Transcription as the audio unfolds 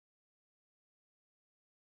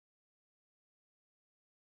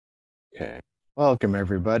Okay. Welcome,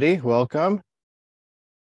 everybody. Welcome.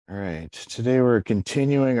 All right. Today we're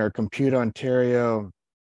continuing our Compute Ontario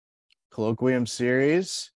Colloquium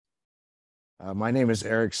series. My name is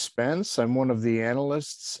Eric Spence. I'm one of the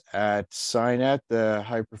analysts at SciNet, the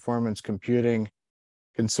High Performance Computing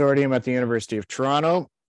Consortium at the University of Toronto.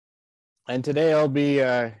 And today I'll be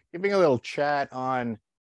giving a little chat on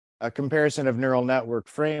a comparison of neural network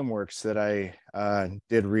frameworks that I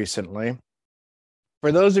did recently.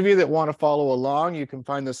 For those of you that want to follow along, you can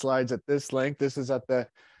find the slides at this link. This is at the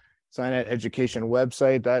SciNet Education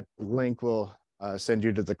website. That link will send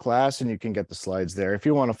you to the class and you can get the slides there if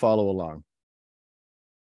you want to follow along.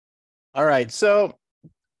 All right, so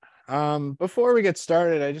before we get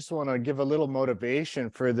started, I just want to give a little motivation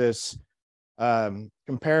for this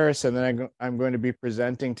comparison that I'm going to be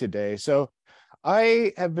presenting today. So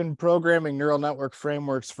I have been programming neural network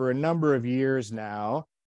frameworks for a number of years now.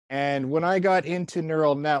 And when I got into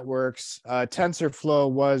neural networks,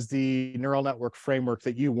 Tensorflow was the neural network framework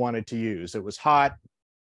that you wanted to use. It was hot.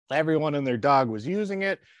 Everyone and their dog was using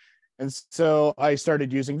it. And so I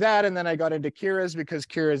started using that. And then I got into Keras because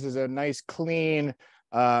Keras is a nice, clean,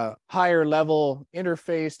 higher level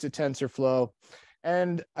interface to TensorFlow.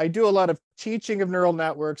 And I do a lot of teaching of neural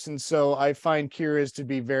networks. And so I find Keras to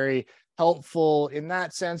be very helpful in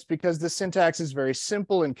that sense because the syntax is very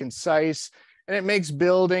simple and concise. And it makes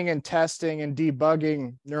building and testing and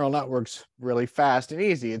debugging neural networks really fast and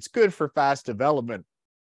easy. It's good for fast development.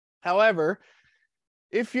 However,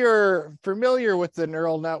 if you're familiar with the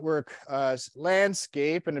neural network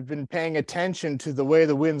landscape and have been paying attention to the way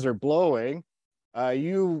the winds are blowing,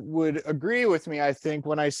 you would agree with me, I think,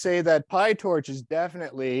 when I say that PyTorch is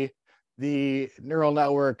definitely the neural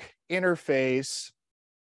network interface,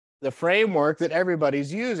 the framework that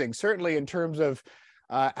everybody's using, certainly in terms of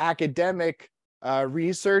academic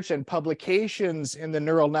research and publications in the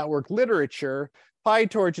neural network literature.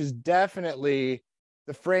 PyTorch is definitely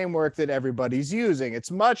the framework that everybody's using. It's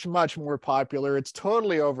much, much more popular. It's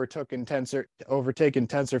totally overtaken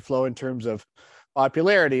TensorFlow in terms of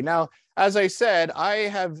popularity. Now, as I said, I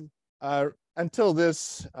have, until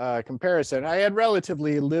this comparison, I had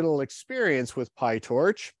relatively little experience with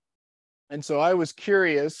PyTorch. And so I was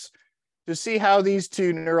curious to see how these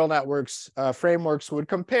two neural networks frameworks would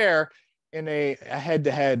compare in a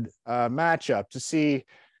head-to-head matchup to see,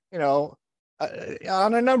 on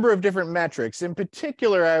a number of different metrics. In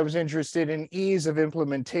particular, I was interested in ease of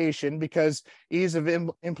implementation because ease of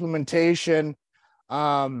implementation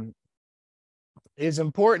is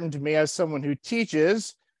important to me as someone who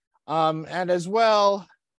teaches, and as well,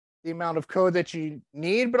 the amount of code that you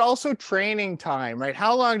need, but also training time, right?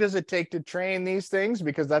 How long does it take to train these things?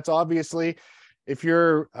 Because that's obviously, if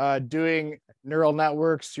you're doing neural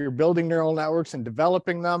networks, you're building neural networks and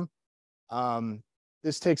developing them.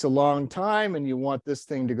 This takes a long time and you want this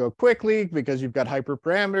thing to go quickly because you've got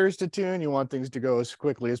hyperparameters to tune. You want things to go as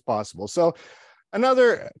quickly as possible. So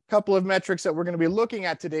another couple of metrics that we're going to be looking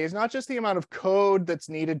at today is not just the amount of code that's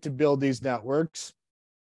needed to build these networks,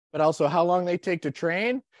 but also how long they take to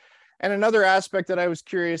train. And another aspect that I was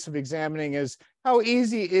curious of examining is how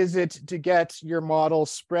easy is it to get your model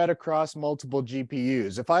spread across multiple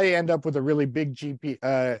GPUs? If I end up with a really big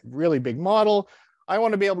really big model, I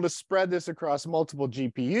want to be able to spread this across multiple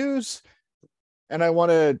GPUs, and I want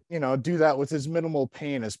to, do that with as minimal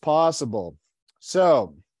pain as possible.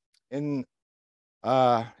 So, in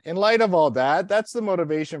light of all that, that's the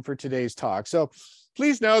motivation for today's talk. So,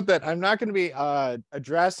 please note that I'm not going to be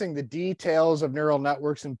addressing the details of neural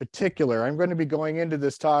networks in particular. I'm going to be going into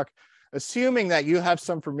this talk assuming that you have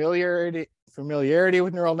some familiarity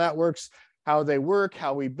with neural networks, how they work,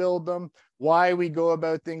 how we build them, why we go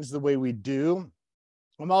about things the way we do.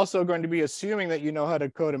 I'm also going to be assuming that you know how to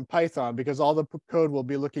code in Python because all the code we'll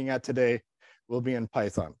be looking at today will be in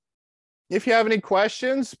Python. If you have any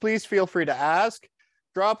questions, please feel free to ask.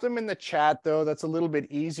 Drop them in the chat, though. That's a little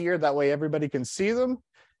bit easier. That way everybody can see them.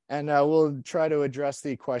 And we'll try to address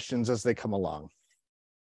the questions as they come along.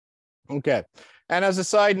 Okay. And as a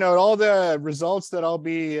side note, all the results that I'll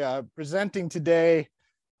be presenting today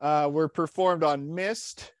were performed on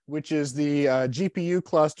MIST, which is the GPU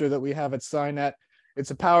cluster that we have at SciNet.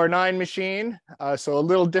 It's a Power 9 machine, so a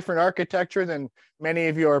little different architecture than many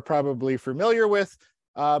of you are probably familiar with,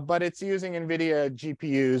 but it's using NVIDIA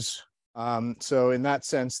GPUs. So in that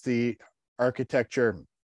sense, the architecture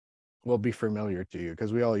will be familiar to you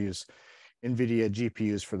because we all use NVIDIA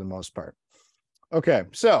GPUs for the most part. Okay,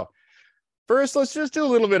 so first, let's just do a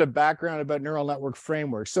little bit of background about neural network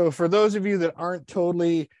frameworks. So for those of you that aren't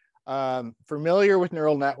totally familiar with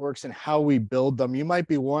neural networks and how we build them, you might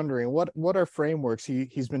be wondering, what are frameworks?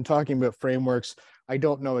 He's been talking about frameworks. I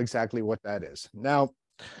don't know exactly what that is. Now,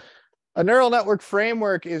 a neural network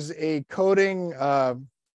framework is a coding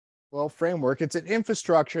framework. It's an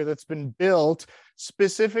infrastructure that's been built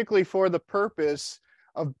specifically for the purpose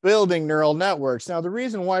of building neural networks. Now, the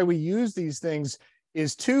reason why we use these things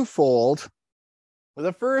is twofold.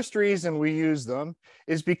 The first reason we use them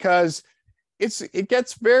is because it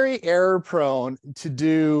gets very error prone to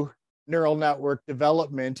do neural network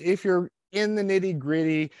development if you're in the nitty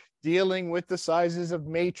gritty, dealing with the sizes of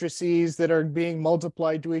matrices that are being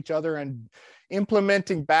multiplied to each other and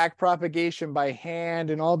implementing back propagation by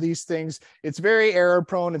hand and all these things. It's very error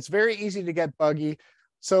prone. It's very easy to get buggy.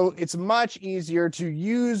 So it's much easier to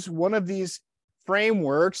use one of these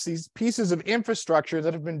frameworks, these pieces of infrastructure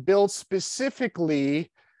that have been built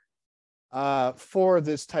specifically for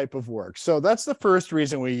this type of work. So that's the first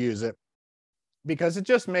reason we use it, because it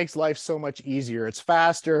just makes life so much easier. It's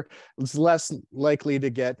faster, it's less likely to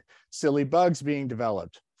get silly bugs being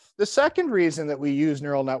developed. The second reason that we use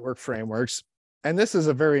neural network frameworks, and this is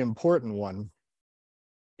a very important one,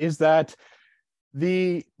 is that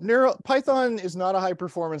Python is not a high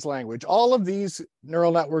performance language. All of these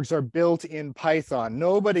neural networks are built in Python.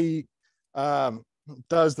 Nobody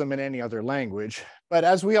does them in any other language. But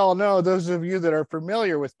as we all know, those of you that are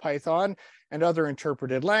familiar with Python and other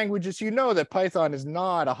interpreted languages, you know that Python is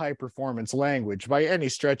not a high performance language by any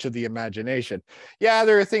stretch of the imagination. Yeah,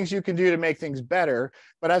 there are things you can do to make things better,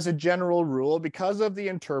 but as a general rule, because of the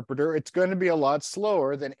interpreter, it's going to be a lot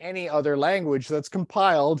slower than any other language that's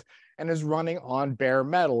compiled and is running on bare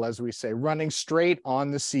metal, as we say, running straight on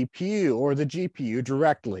the CPU or the GPU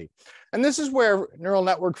directly. And this is where neural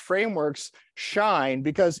network frameworks shine,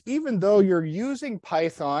 because even though you're using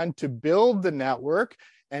Python to build the network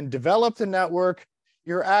and develop the network,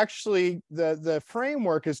 you're actually, the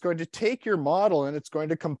framework is going to take your model and it's going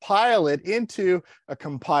to compile it into a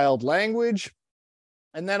compiled language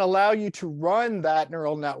and then allow you to run that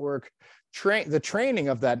neural network, the training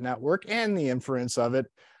of that network and the inference of it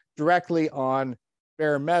directly on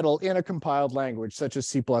bare metal in a compiled language such as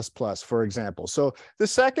C++, for example. So the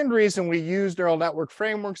second reason we use neural network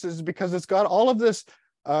frameworks is because it's got all of this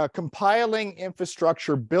compiling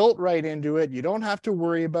infrastructure built right into it. You don't have to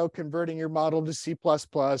worry about converting your model to C++.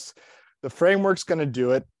 The framework's going to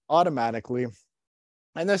do it automatically.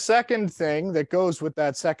 And the second thing that goes with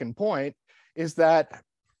that second point is that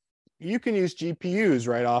you can use GPUs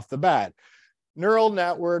right off the bat. Neural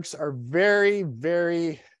networks are very,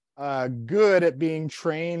 very good at being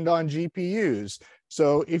trained on GPUs.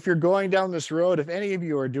 So if you're going down this road, if any of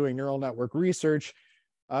you are doing neural network research,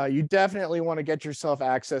 you definitely want to get yourself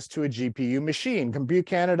access to a GPU machine. Compute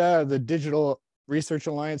Canada, the Digital Research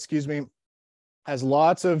Alliance, has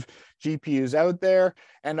lots of GPUs out there,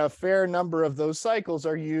 and a fair number of those cycles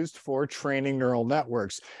are used for training neural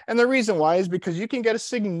networks. And the reason why is because you can get a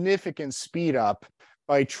significant speed up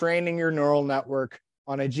by training your neural network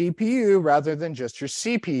on a GPU rather than just your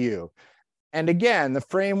CPU. And again, the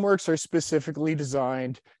frameworks are specifically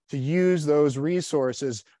designed to use those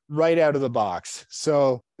resources right out of the box.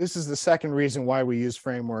 So this is the second reason why we use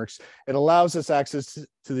frameworks. It allows us access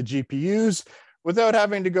to the GPUs without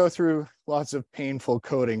having to go through lots of painful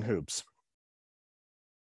coding hoops.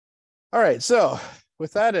 All right, so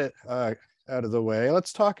with that out of the way,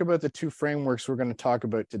 let's talk about the two frameworks we're going to talk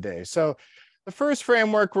about today. So the first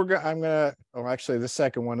framework the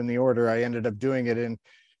second one in the order I ended up doing it in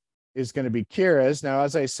is going to be Keras. Now,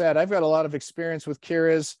 as I said, I've got a lot of experience with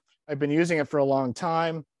Keras. I've been using it for a long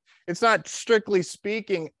time. It's not strictly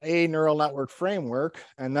speaking a neural network framework,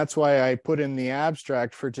 and that's why I put in the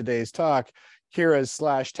abstract for today's talk,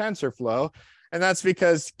 Keras/TensorFlow. And that's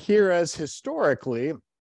because Keras historically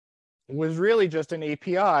was really just an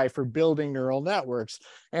API for building neural networks.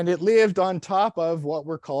 And it lived on top of what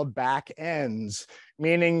were called backends,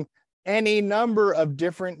 meaning any number of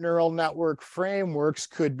different neural network frameworks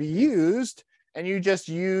could be used, and you just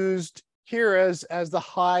used Keras as the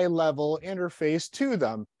high-level interface to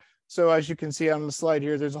them. So as you can see on the slide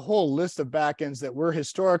here, there's a whole list of backends that were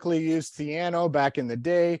historically used: Theano back in the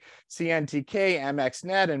day, CNTK,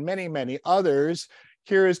 MXNet, and many, many others.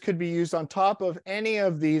 Keras could be used on top of any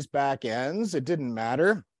of these backends. It didn't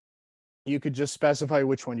matter. You could just specify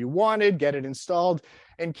which one you wanted, get it installed,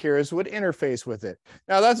 and Keras would interface with it.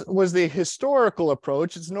 Now, that was the historical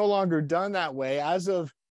approach. It's no longer done that way. As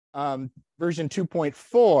of version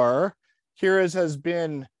 2.4, Keras has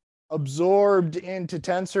been absorbed into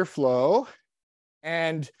TensorFlow,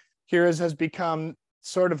 and Keras has become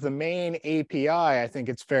sort of the main API, I think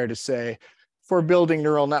it's fair to say, for building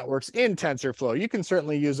neural networks in TensorFlow. You can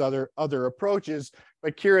certainly use other approaches,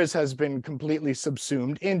 but Keras has been completely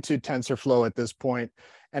subsumed into TensorFlow at this point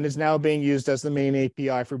and is now being used as the main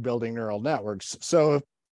API for building neural networks. So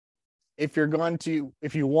if you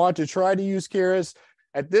want to try to use Keras,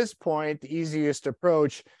 at this point, the easiest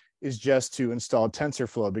approach is just to install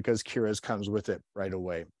TensorFlow because Keras comes with it right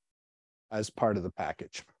away as part of the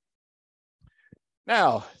package.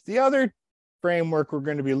 Now, the other framework we're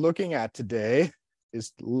going to be looking at today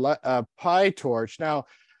is PyTorch. Now,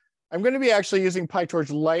 I'm going to be actually using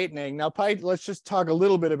PyTorch Lightning. Now, let's just talk a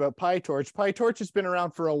little bit about PyTorch. PyTorch has been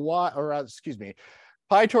around for a while, or excuse me,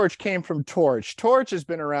 PyTorch came from Torch. Torch has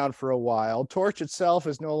been around for a while. Torch itself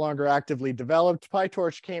is no longer actively developed.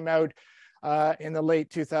 PyTorch came out in the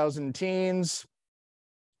late 2010s.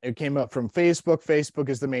 It came up from Facebook. Facebook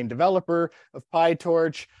is the main developer of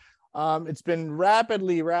PyTorch. It's been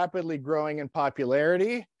rapidly growing in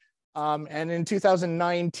popularity. And in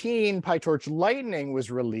 2019, PyTorch Lightning was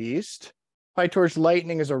released. PyTorch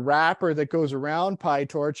Lightning is a wrapper that goes around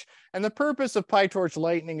PyTorch. And the purpose of PyTorch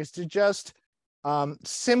Lightning is to just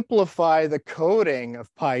simplify the coding of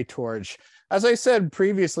PyTorch. As I said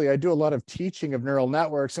previously, I do a lot of teaching of neural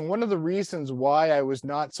networks. And one of the reasons why I was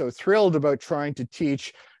not so thrilled about trying to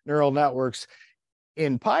teach neural networks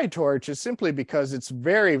in PyTorch is simply because it's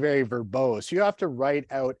very verbose. You have to write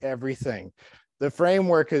out everything. The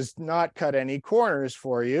framework has not cut any corners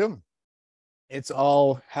for you. It's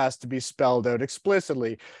all has to be spelled out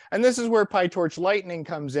explicitly. And this is where PyTorch Lightning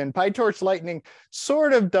comes in. PyTorch Lightning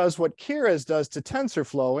sort of does what Keras does to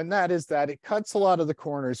TensorFlow, and that is that it cuts a lot of the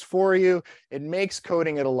corners for you. It makes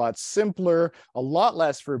coding it a lot simpler, a lot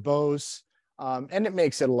less verbose, and it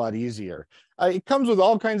makes it a lot easier. It comes with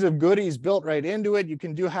all kinds of goodies built right into it. You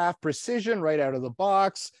can do half precision right out of the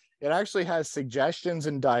box. It actually has suggestions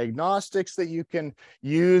and diagnostics that you can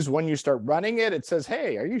use when you start running it. It says,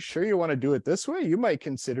 hey, are you sure you want to do it this way? You might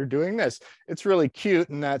consider doing this. It's really cute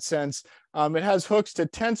in that sense. It has hooks to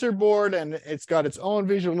TensorBoard, and it's got its own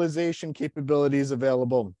visualization capabilities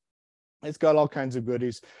available. It's got all kinds of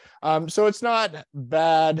goodies. So it's not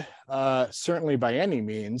bad, certainly by any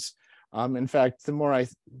means. In fact, the more I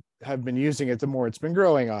have been using it, the more it's been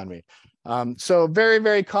growing on me. So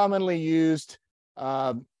very commonly used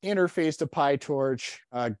interface to PyTorch,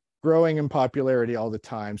 growing in popularity all the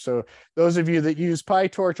time. So those of you that use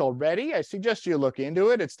PyTorch already, I suggest you look into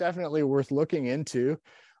it. It's definitely worth looking into.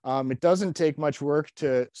 It doesn't take much work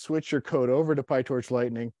to switch your code over to PyTorch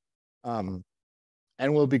Lightning. And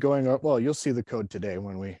we'll be going up, well, you'll see the code today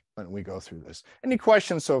when we go through this. Any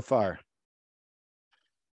questions so far?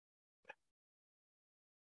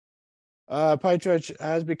 PyTorch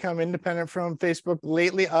has become independent from Facebook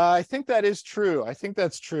lately. I think that is true. I think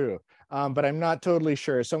that's true, but I'm not totally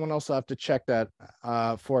sure. Someone else will have to check that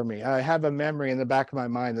for me. I have a memory in the back of my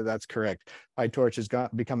mind that that's correct. PyTorch has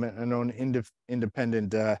become an own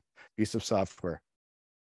independent piece of software.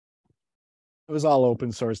 It was all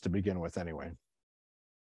open source to begin with anyway.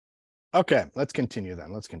 Okay, let's continue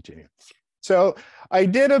then. Let's continue. So I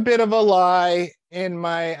did a bit of a lie in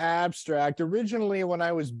my abstract. Originally, when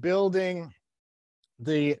I was building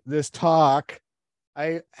this talk,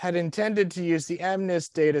 I had intended to use the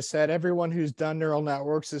MNIST data set. Everyone who's done neural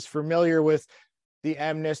networks is familiar with the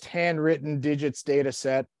MNIST handwritten digits data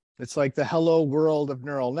set. It's like the hello world of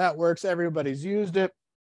neural networks. Everybody's used it.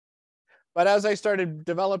 But as I started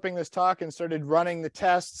developing this talk and started running the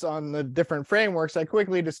tests on the different frameworks, I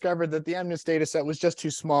quickly discovered that the MNIST data set was just too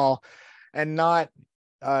small and not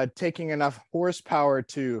taking enough horsepower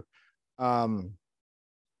to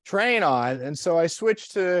train on. And so I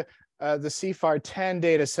switched to the CFAR10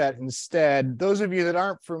 data set instead. Those of you that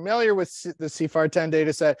aren't familiar with the CFAR10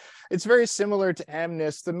 data set, it's very similar to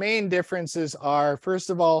MNIST. The main differences are, first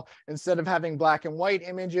of all, instead of having black and white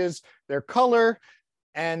images, they're color.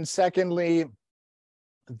 And secondly,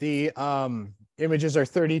 the images are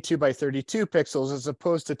 32 by 32 pixels as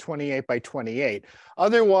opposed to 28 by 28.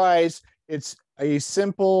 Otherwise, it's a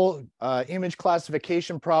simple image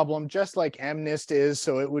classification problem, just like MNIST is.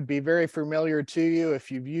 So it would be very familiar to you if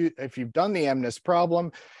you've done the MNIST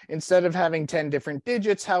problem. Instead of having 10 different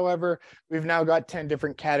digits, however, we've now got 10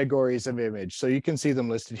 different categories of image. So you can see them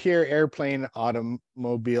listed here: airplane,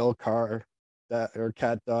 automobile, car, or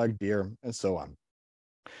cat, dog, deer, and so on.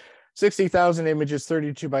 60,000 images,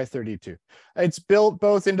 32 by 32. It's built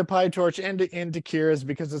both into PyTorch and into Keras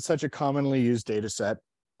because it's such a commonly used data set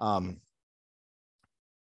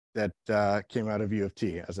that came out of U of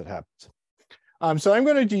T, as it happens. So I'm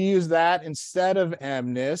going to use that instead of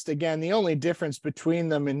MNIST. Again, the only difference between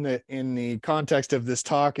them in the context of this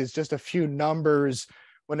talk is just a few numbers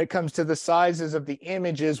when it comes to the sizes of the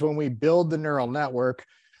images when we build the neural network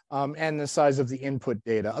and the size of the input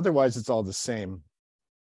data. Otherwise, it's all the same.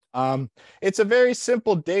 It's a very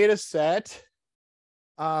simple data set,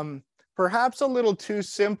 perhaps a little too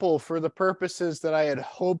simple for the purposes that I had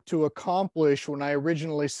hoped to accomplish when I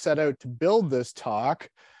originally set out to build this talk.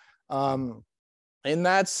 In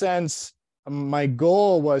that sense, my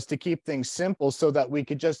goal was to keep things simple so that we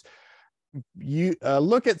could just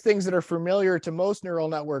look at things that are familiar to most neural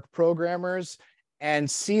network programmers and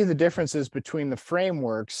see the differences between the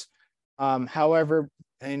frameworks. However,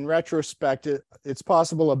 in retrospect, it's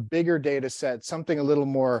possible a bigger data set, something a little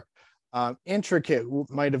more intricate,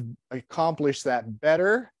 might have accomplished that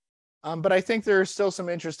better. But I think there are still some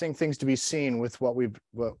interesting things to be seen with what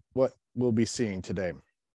we'll be seeing today.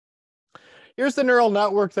 Here's the neural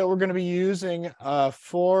network that we're going to be using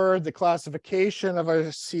for the classification of our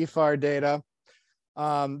CFAR data.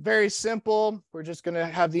 Very simple. We're just going to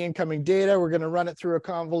have the incoming data. We're going to run it through a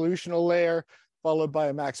convolutional layer, followed by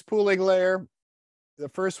a max pooling layer. The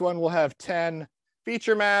first one will have 10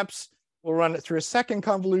 feature maps. We'll run it through a second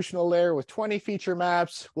convolutional layer with 20 feature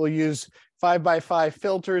maps. We'll use 5x5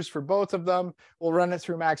 filters for both of them. We'll run it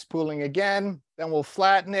through max pooling again. Then we'll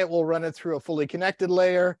flatten it. We'll run it through a fully connected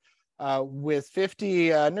layer with 50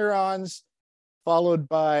 neurons, followed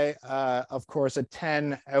by, of course, a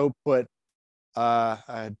 10 output,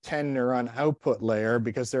 a 10 neuron output layer,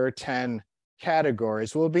 because there are 10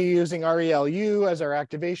 categories. We'll be using ReLU as our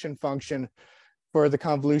activation function for the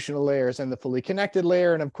convolutional layers and the fully connected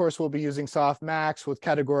layer. And of course, we'll be using softmax with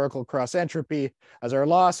categorical cross entropy as our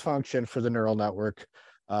loss function for the neural network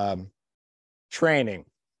training.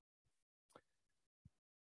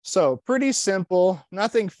 So pretty simple,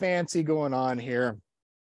 nothing fancy going on here.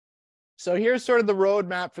 So here's sort of the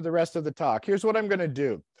roadmap for the rest of the talk. Here's what I'm going to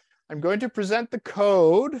do. I'm going to present the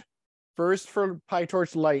code first for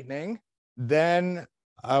PyTorch Lightning, then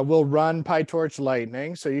we'll run PyTorch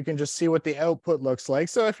Lightning so you can just see what the output looks like.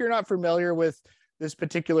 So if you're not familiar with this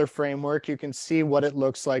particular framework, you can see what it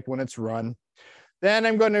looks like when it's run. Then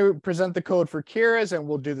I'm going to present the code for Keras, and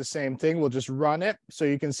we'll do the same thing. We'll just run it so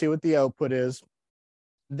you can see what the output is.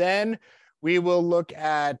 Then we will look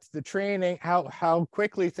at the training, how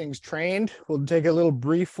quickly things trained. We'll take a little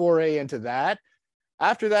brief foray into that.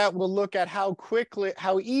 After that, we'll look at how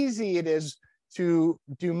easy it is to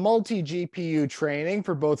do multi-GPU training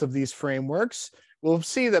for both of these frameworks. We'll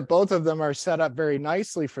see that both of them are set up very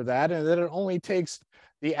nicely for that, and that it only takes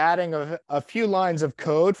the adding of a few lines of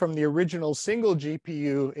code from the original single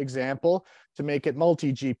GPU example to make it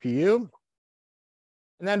multi-GPU.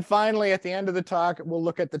 And then finally, at the end of the talk, we'll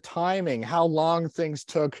look at the timing, how long things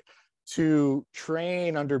took to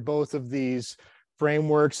train under both of these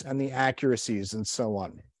frameworks and the accuracies and so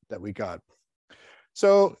on that we got.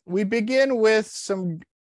 So we begin with some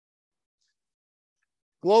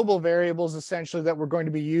global variables, essentially, that we're going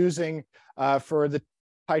to be using for the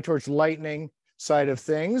PyTorch Lightning side of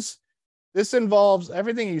things. This involves,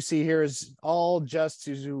 everything you see here is all just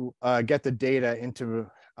to get the data into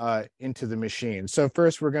the machine. So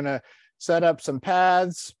first, we're going to set up some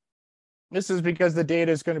paths. This is because the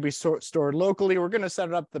data is going to be stored locally. We're going to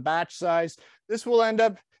set up the batch size. This will end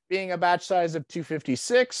up being a batch size of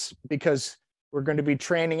 256 because we're going to be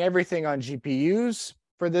training everything on GPUs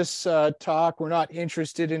for this talk. We're not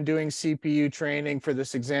interested in doing CPU training for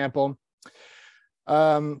this example.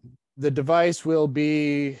 The device will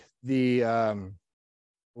be the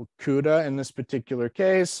CUDA in this particular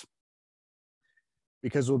case,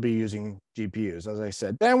 because we'll be using GPUs, as I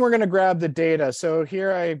said. Then we're going to grab the data. So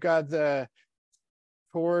here I've got the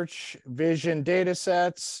Torch Vision data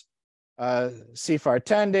sets, CFAR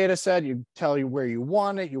 10 data set. You tell you where you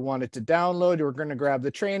want it to download. We're going to grab the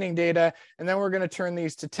training data, and then we're going to turn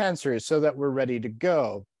these to tensors so that we're ready to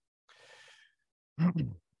go.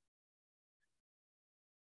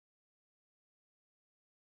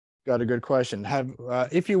 Got a good question.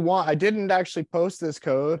 If you want, I didn't actually post this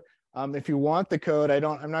code. If you want the code,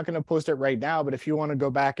 I'm not going to post it right now, but if you want to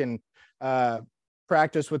go back and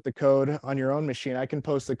practice with the code on your own machine, I can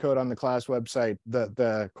post the code on the class website,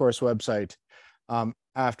 the course website,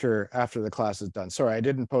 after the class is done. Sorry, I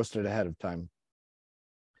didn't post it ahead of time.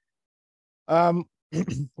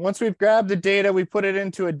 Once we've grabbed the data, we put it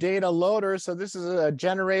into a data loader. So this is a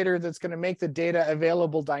generator that's going to make the data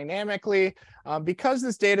available dynamically. Because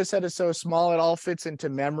this data set is so small, it all fits into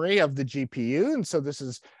memory of the GPU. And so this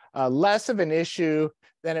is less of an issue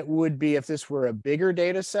than it would be if this were a bigger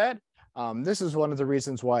data set. This is one of the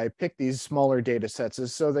reasons why I picked these smaller data sets,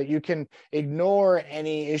 is so that you can ignore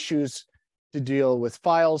any issues to deal with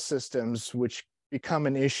file systems, which become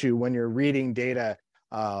an issue when you're reading data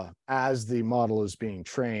as the model is being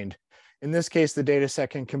trained. In this case, the data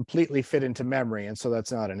set can completely fit into memory, and so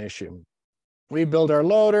that's not an issue. We build our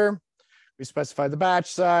loader. We specify the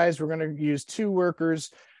batch size. We're going to use 2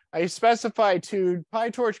 workers. I specify 2.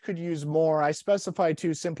 PyTorch could use more. I specify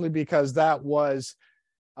 2 simply because that was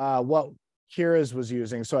what Keras was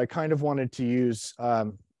using. So I kind of wanted to use,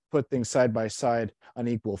 put things side by side on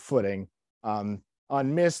equal footing. On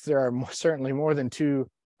MIST, there are certainly more than 2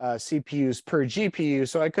 CPUs per GPU,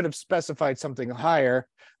 so I could have specified something higher,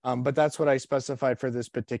 but that's what I specified for this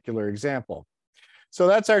particular example. So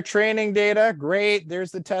that's our training data. Great.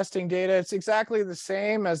 There's the testing data. It's exactly the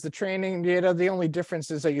same as the training data. The only difference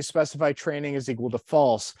is that you specify training is equal to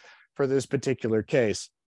false for this particular case.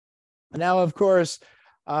 Now, of course,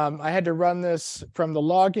 I had to run this from the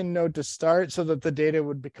login node to start so that the data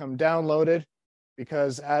would become downloaded,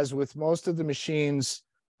 because as with most of the machines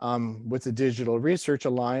with the Digital Research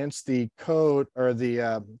Alliance, the code or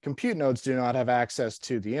the compute nodes do not have access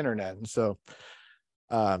to the internet. And so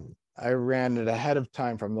I ran it ahead of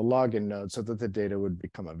time from the login node so that the data would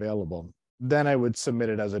become available. Then I would submit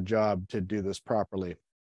it as a job to do this properly,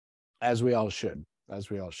 as we all should,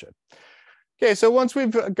 Okay, so once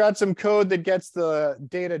we've got some code that gets the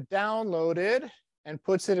data downloaded and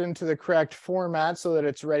puts it into the correct format so that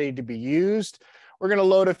it's ready to be used, we're going to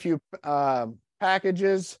load a few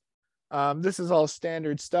packages. This is all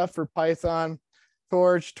standard stuff for Python.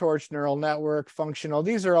 Torch neural network, functional.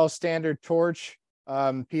 These are all standard Torch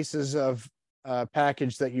pieces of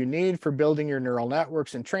package that you need for building your neural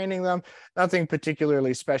networks and training them. Nothing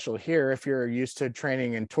particularly special here if you're used to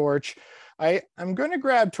training in Torch. I'm going to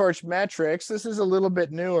grab Torch metrics. This is a little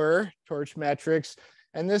bit newer, Torch metrics.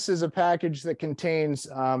 And this is a package that contains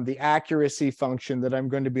the accuracy function that I'm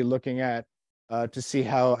going to be looking at to see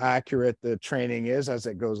how accurate the training is as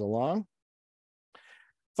it goes along.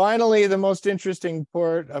 Finally, the most interesting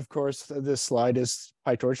part, of course, of this slide is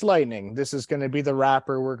PyTorch Lightning. This is going to be the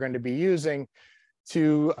wrapper we're going to be using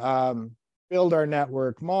to build our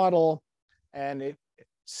network model, and it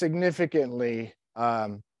significantly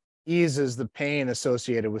eases the pain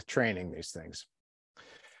associated with training these things.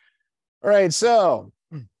 All right, so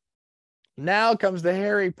now comes the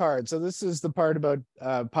hairy part. So this is the part about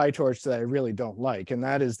PyTorch that I really don't like, and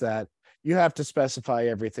that is that you have to specify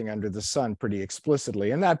everything under the sun pretty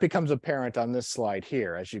explicitly. And that becomes apparent on this slide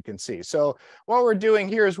here, as you can see. So what we're doing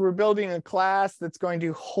here is we're building a class that's going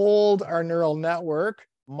to hold our neural network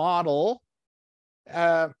model.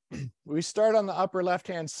 We start on the upper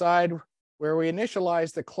left-hand side where we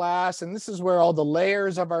initialize the class. And this is where all the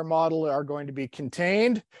layers of our model are going to be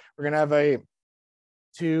contained. We're going to have a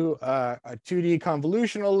 2D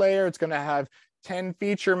convolutional layer. It's going to have 10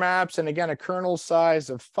 feature maps, and again, a kernel size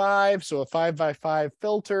of 5, so a 5x5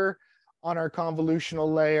 filter on our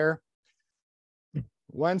convolutional layer.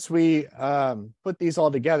 Once we put these all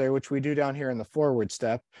together, which we do down here in the forward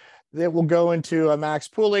step, it will go into a max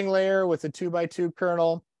pooling layer with a 2x2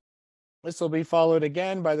 kernel. This will be followed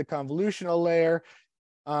again by the convolutional layer,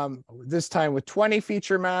 this time with 20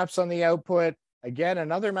 feature maps on the output. Again,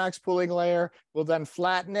 another max pooling layer. We'll then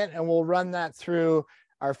flatten it, and we'll run that through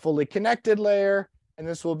our fully connected layer, and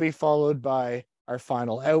this will be followed by our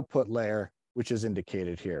final output layer, which is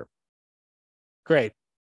indicated here. Great.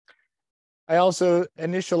 I also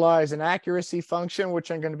initialize an accuracy function,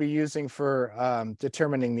 which I'm going to be using for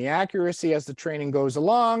determining the accuracy as the training goes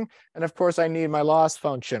along. And of course, I need my loss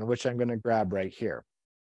function, which I'm going to grab right here.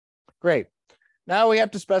 Great. Now we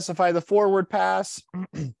have to specify the forward pass,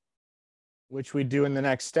 which we do in the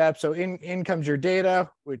next step. So in comes your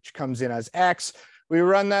data, which comes in as X. We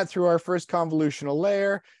run that through our first convolutional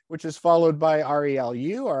layer, which is followed by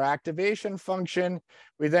RELU, our activation function.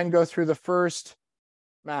 We then go through the first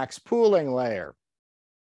max pooling layer.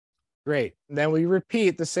 Great. And then we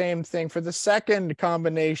repeat the same thing for the second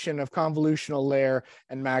combination of convolutional layer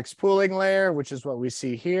and max pooling layer, which is what we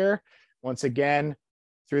see here. Once again,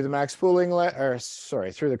 through the max pooling layer, or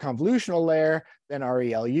sorry, through the convolutional layer, then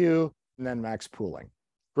RELU, and then max pooling.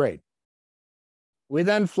 Great. We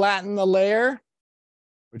then flatten the layer,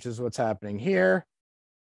 which is what's happening here.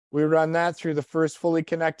 We run that through the first fully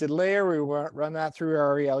connected layer. We run that through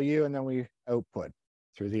our RELU, and then we output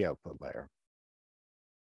through the output layer.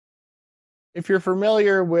 If you're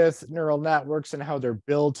familiar with neural networks and how they're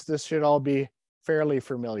built, this should all be fairly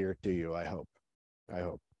familiar to you, I hope.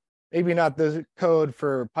 Maybe not the code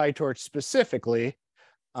for PyTorch specifically,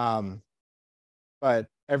 but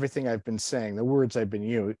everything I've been saying, the words I've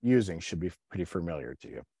been using should be pretty familiar to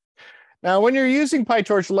you. Now, when you're using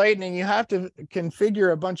PyTorch Lightning, you have to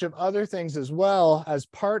configure a bunch of other things as well as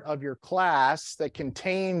part of your class that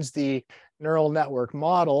contains the neural network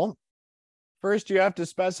model. First, you have to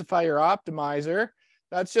specify your optimizer.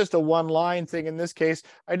 That's just a one-line thing in this case.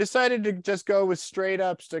 I decided to just go with straight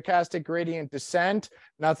up stochastic gradient descent,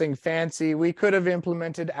 nothing fancy. We could have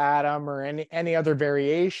implemented Atom or any other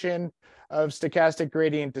variation of stochastic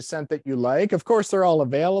gradient descent that you like. Of course, they're all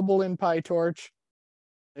available in PyTorch.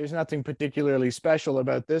 There's nothing particularly special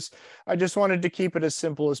about this. I just wanted to keep it as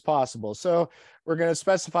simple as possible. So we're going to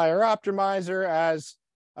specify our optimizer as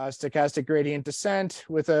stochastic gradient descent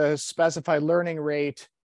with a specified learning rate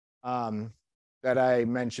that I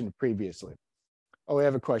mentioned previously. Oh, we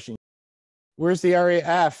have a question. Where's the area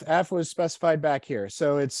F? F was specified back here.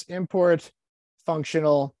 So it's import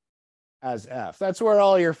functional as F. That's where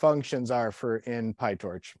all your functions are for in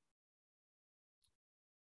PyTorch.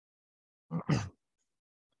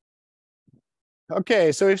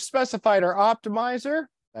 Okay, so we've specified our optimizer.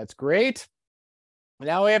 That's great.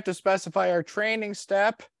 Now we have to specify our training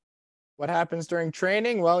step. What happens during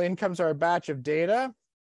training? Well, in comes our batch of data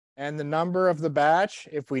and the number of the batch,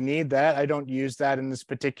 if we need that. I don't use that in this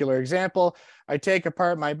particular example. I take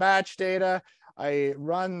apart my batch data, I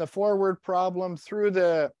run the forward problem through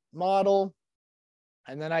the model,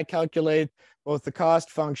 and then I calculate both the cost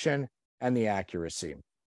function and the accuracy.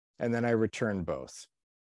 And then I return both.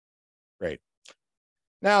 Great.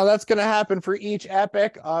 Now that's going to happen for each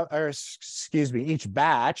epoch, or excuse me, each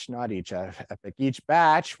batch, not each epoch, each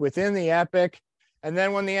batch within the epoch. And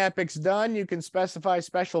then when the epoch's done, you can specify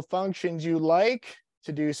special functions you like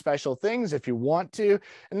to do special things if you want to.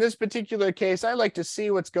 In this particular case, I like to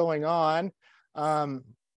see what's going on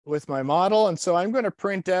with my model. And so I'm going to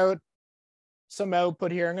print out some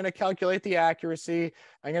output here. I'm going to calculate the accuracy.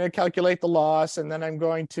 I'm going to calculate the loss, and then I'm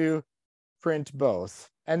going to print both.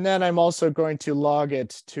 And then I'm also going to log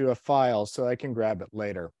it to a file so I can grab it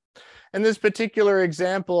later. In this particular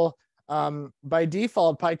example, by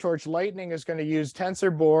default, PyTorch Lightning is going to use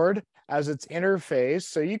TensorBoard as its interface.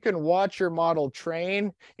 So you can watch your model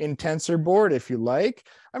train in TensorBoard if you like.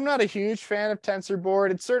 I'm not a huge fan of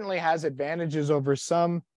TensorBoard. It certainly has advantages over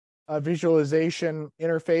some visualization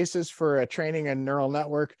interfaces for training a neural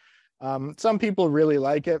network. Some people really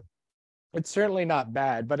like it. It's certainly not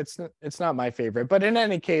bad, but it's not my favorite. But in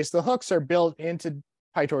any case, the hooks are built into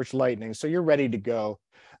PyTorch Lightning, so you're ready to go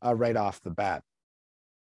right off the bat.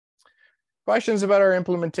 Questions about our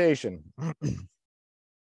implementation?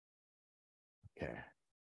 Okay.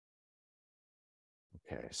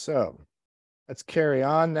 Okay, so let's carry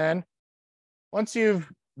on then. Once you've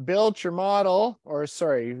built your model, or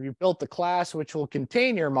sorry, you've built the class which will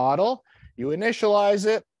contain your model, you initialize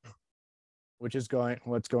it, which is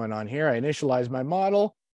what's going on here. I initialize my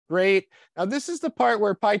model. Great. Now this is the part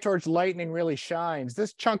where PyTorch Lightning really shines.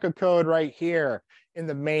 This chunk of code right here in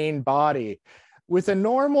the main body. With a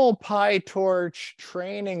normal PyTorch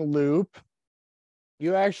training loop,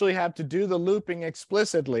 you actually have to do the looping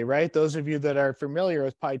explicitly, right? Those of you that are familiar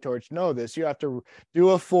with PyTorch know this. You have to do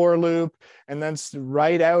a for loop and then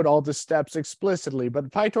write out all the steps explicitly. But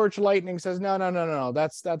PyTorch Lightning says, no,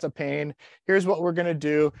 that's a pain. Here's what we're going to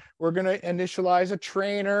do. We're going to initialize a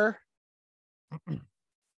trainer.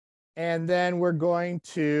 And then we're going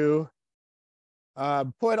to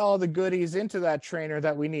put all the goodies into that trainer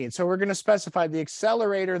that we need. So we're going to specify the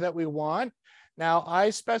accelerator that we want. Now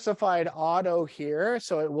I specified auto here,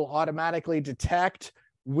 so it will automatically detect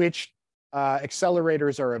which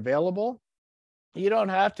accelerators are available. You don't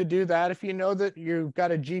have to do that. If you know that you've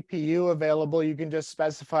got a GPU available, you can just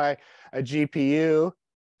specify a GPU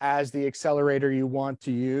as the accelerator you want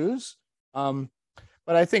to use.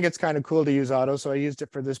 But I think it's kind of cool to use auto, so I used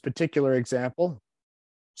it for this particular example.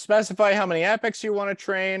 Specify how many epochs you want to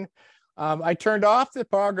train. I turned off the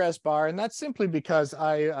progress bar, and that's simply because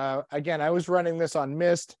again, I was running this on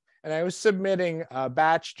Mist, and I was submitting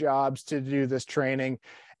batch jobs to do this training.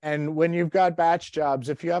 And when you've got batch jobs,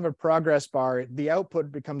 if you have a progress bar, the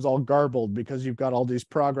output becomes all garbled because you've got all these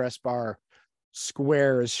progress bar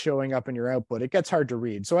squares showing up in your output. It gets hard to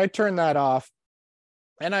read. So I turned that off.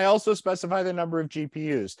 And I also specify the number of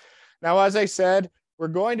GPUs. Now, as I said, we're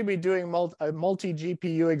going to be doing a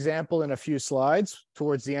multi-GPU example in a few slides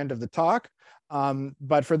towards the end of the talk.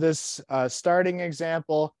 But for this starting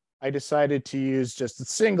example, I decided to use just a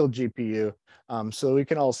single GPU so we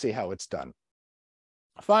can all see how it's done.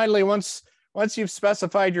 Finally, once you've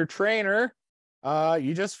specified your trainer,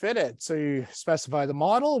 you just fit it. So you specify the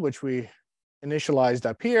model, which we initialized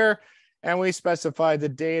up here, and we specify the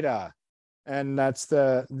data. And that's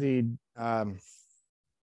the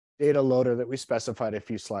data loader that we specified a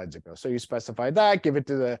few slides ago. So you specify that, give it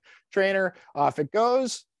to the trainer, off it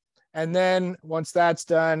goes. And then once that's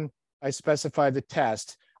done, I specify the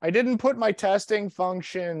test. I didn't put my testing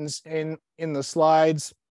functions in the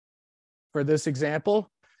slides for this example,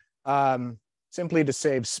 simply to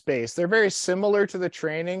save space. They're very similar to the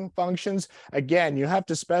training functions. Again, you have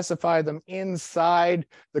to specify them inside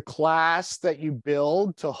the class that you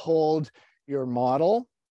build to hold your model.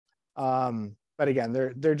 But again,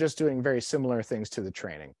 they're just doing very similar things to the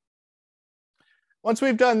training. Once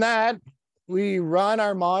we've done that, we run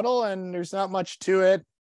our model, and there's not much to it.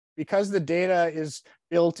 Because the data is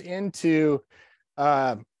built into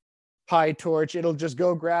PyTorch, it'll just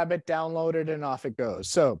go grab it, download it, and off it goes.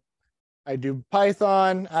 So I do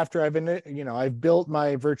Python after I've built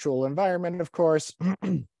my virtual environment, of course,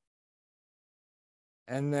 and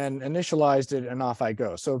then initialized it, and off I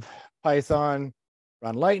go. So Python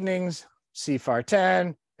run lightnings,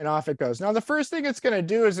 CFAR10, and off it goes. Now, the first thing it's going to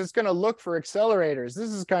do is it's going to look for accelerators. This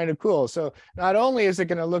is kind of cool. So not only is it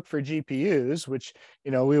going to look for GPUs, which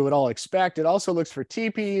we would all expect, it also looks for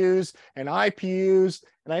TPUs and IPUs.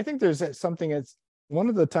 And I think there's something that's one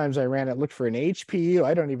of the times I ran it looked for an HPU.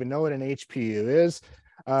 I don't even know what an HPU is.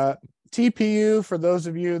 TPU, for those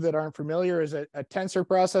of you that aren't familiar, is a tensor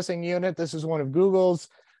processing unit. This is one of Google's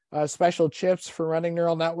special chips for running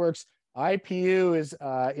neural networks. IPU is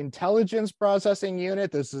intelligence processing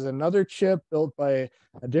unit. This is another chip built by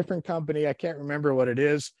a different company. I can't remember what it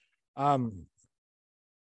is.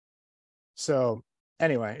 So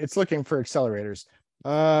anyway, it's looking for accelerators.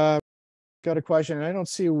 Got a question, and I don't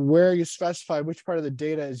see where you specify which part of the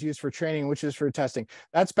data is used for training, which is for testing.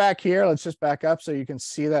 That's back here. Let's just back up so you can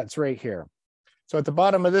see that's right here. So at the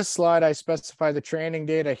bottom of this slide, I specify the training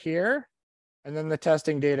data here, and then the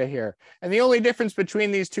testing data here. And the only difference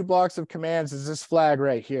between these two blocks of commands is this flag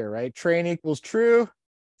right here, right? Train equals true,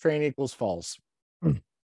 train equals false.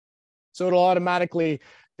 So it'll automatically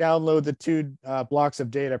download the two blocks of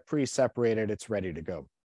data pre-separated. It's ready to go.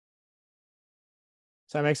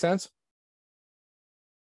 Does that make sense?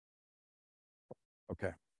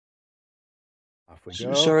 Okay. Off we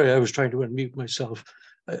go. Sorry, I was trying to unmute myself.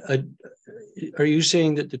 Are you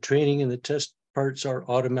saying that the training and the test parts are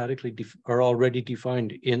already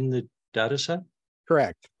defined in the data set?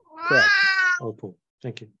 Correct. Correct. Oh, cool.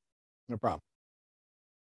 Thank you. No problem.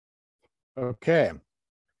 Okay.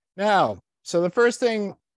 Now, so the first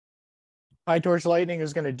thing PyTorch Lightning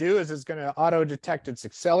is going to do is it's going to auto-detect its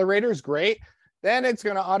accelerators. Great. Then it's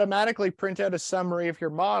going to automatically print out a summary of your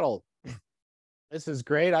model. This is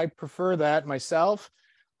great. I prefer that myself.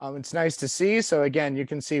 It's nice to see. So again, you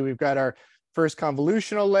can see we've got our first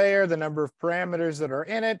convolutional layer, the number of parameters that are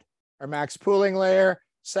in it, our max pooling layer,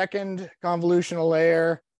 second convolutional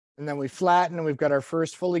layer, and then we flatten, and we've got our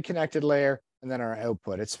first fully connected layer, and then our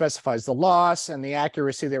output. It specifies the loss and the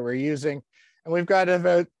accuracy that we're using. And we've got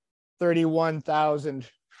about 31,000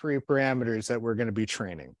 free parameters that we're going to be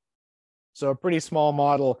training. So a pretty small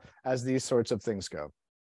model as these sorts of things go.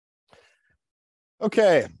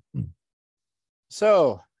 Okay,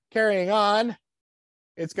 so carrying on,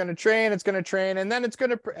 it's going to train, and then it's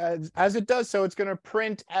going to, as it does so, it's going to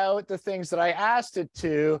print out the things that I asked it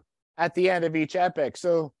to at the end of each epoch.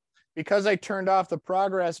 So because I turned off the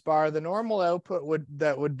progress bar, the normal output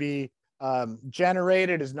that would be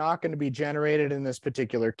generated is not going to be generated in this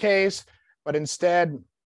particular case, but instead,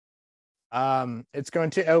 it's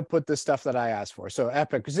going to output the stuff that I asked for. So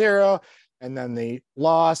epoch 0, and then the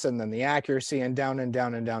loss, and then the accuracy, and down and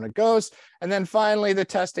down and down it goes. And then finally, the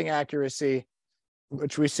testing accuracy,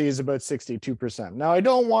 which we see is about 62%. Now, I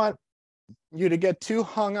don't want you to get too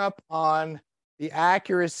hung up on the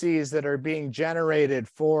accuracies that are being generated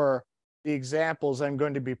for the examples I'm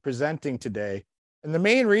going to be presenting today. And the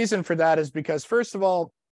main reason for that is because, first of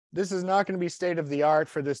all, this is not going to be state of the art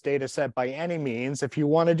for this data set by any means. If you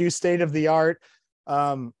want to do state of the art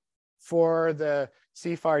for the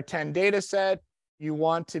CFAR10 data set, you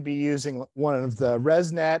want to be using one of the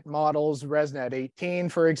ResNet models, ResNet 18,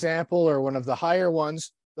 for example, or one of the higher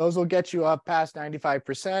ones. Those will get you up past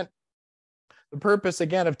 95%. The purpose,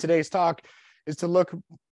 again, of today's talk is to look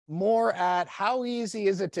more at how easy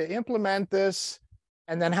is it to implement this,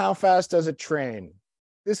 and then how fast does it train.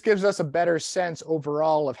 This gives us a better sense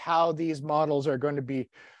overall of how these models are going to be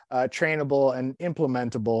trainable and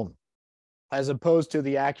implementable, as opposed to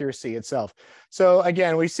the accuracy itself. So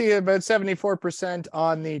again, we see about 74%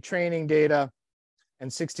 on the training data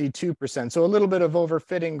and 62%. So a little bit of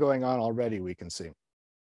overfitting going on already, we can see.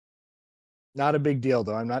 Not a big deal,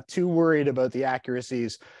 though. I'm not too worried about the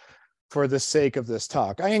accuracies for the sake of this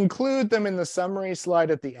talk. I include them in the summary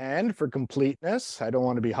slide at the end for completeness. I don't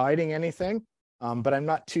want to be hiding anything, but I'm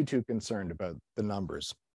not too concerned about the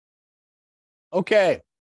numbers. Okay.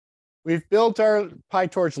 We've built our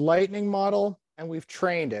PyTorch Lightning model, and we've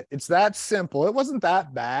trained it. It's that simple. It wasn't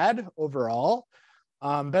that bad overall.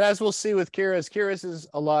 But as we'll see with Keras, Keras is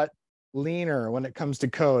a lot leaner when it comes to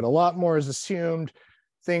code. A lot more is assumed.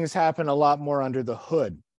 Things happen a lot more under the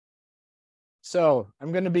hood. So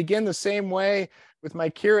I'm going to begin the same way with my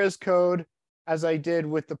Keras code as I did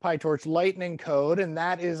with the PyTorch Lightning code. And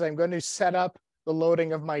that is I'm going to set up the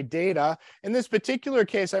loading of my data. In this particular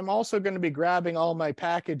case, I'm also going to be grabbing all my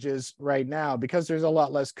packages right now because there's a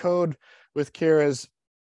lot less code with Keras.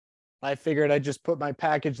 I figured I'd just put my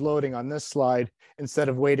package loading on this slide instead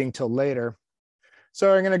of waiting till later.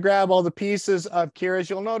 So I'm going to grab all the pieces of Keras.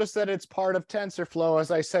 You'll notice that it's part of TensorFlow, as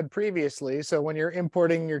I said previously. So when you're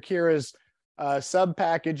importing your Keras sub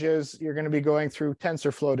packages, you're going to be going through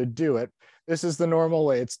TensorFlow to do it. This is the normal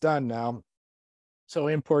way it's done now. So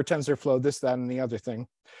import TensorFlow, this, that, and the other thing.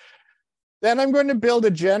 Then I'm going to build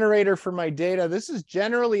a generator for my data. This is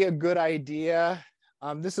generally a good idea.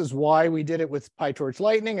 This is why we did it with PyTorch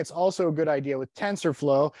Lightning. It's also a good idea with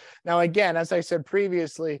TensorFlow. Now, again, as I said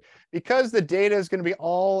previously, because the data is going to be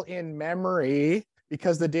all in memory,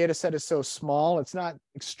 because the data set is so small, it's not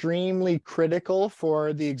extremely critical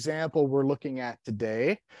for the example we're looking at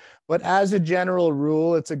today. But as a general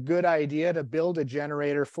rule, it's a good idea to build a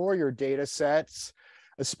generator for your data sets,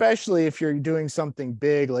 especially if you're doing something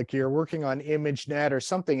big, like you're working on ImageNet or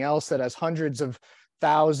something else that has hundreds of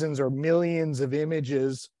thousands or millions of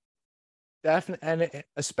images. And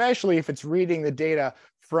especially if it's reading the data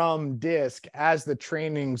from disk as the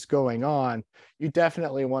training's going on, you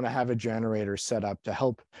definitely want to have a generator set up to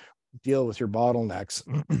help deal with your bottlenecks.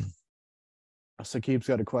 Sakib's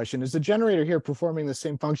got a question. Is the generator here performing the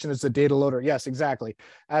same function as the data loader? Yes, exactly.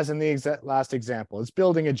 As in the last example, it's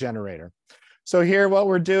building a generator. So here what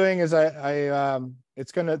we're doing is the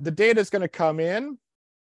data is going to come in.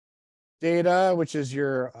 Data, which is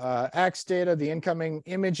your X data, the incoming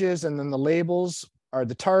images, and then the labels are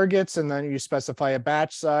the targets, and then you specify a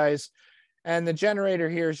batch size. And the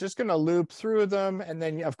generator here is just going to loop through them, and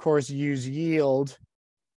then, of course, use yield,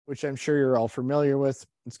 which I'm sure you're all familiar with.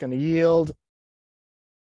 It's going to yield,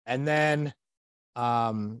 and then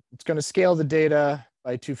it's going to scale the data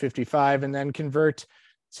by 255, and then convert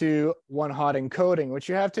to one-hot encoding, which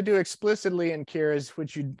you have to do explicitly in Keras,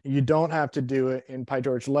 which you don't have to do it in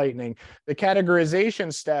PyTorch Lightning. The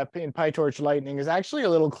categorization step in PyTorch Lightning is actually a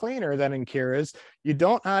little cleaner than in Keras. You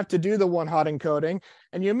don't have to do the one-hot encoding.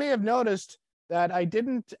 And you may have noticed that I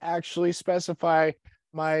didn't actually specify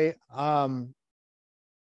my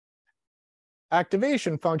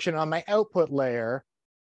activation function on my output layer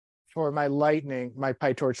for my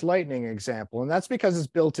PyTorch Lightning example. And that's because it's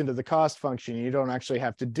built into the cost function. You don't actually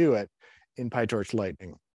have to do it in PyTorch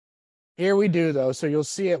Lightning. Here we do though, so you'll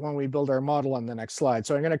see it when we build our model on the next slide.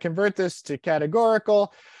 So I'm going to convert this to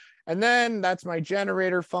categorical, and then that's my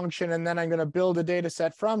generator function. And then I'm going to build a data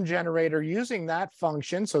set from generator using that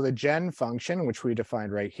function. So the gen function, which we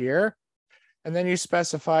defined right here. And then you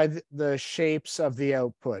specify the shapes of the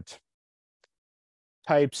output,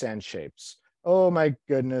 types and shapes. Oh my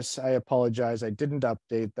goodness, I apologize. I didn't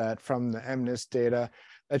update that from the MNIST data.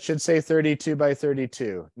 That should say 32 by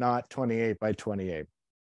 32, not 28 by 28.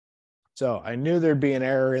 So I knew there'd be an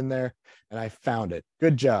error in there, and I found it.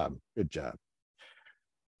 Good job, good job.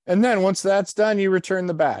 And then once that's done, you return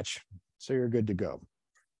the batch. So you're good to go.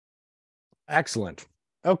 Excellent.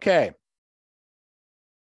 Okay.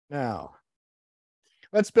 Now,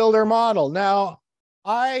 let's build our model. Now,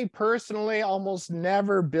 I personally almost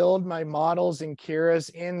never build my models in Keras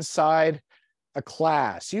inside a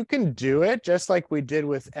class. You can do it just like we did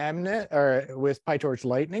with MNIT or with PyTorch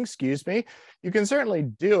Lightning, excuse me. You can certainly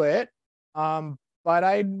do it, but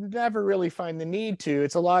I never really find the need to.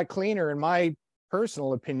 It's a lot cleaner, in my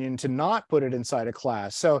personal opinion, to not put it inside a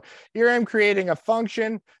class. So here I'm creating a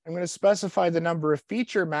function. I'm going to specify the number of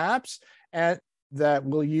feature maps that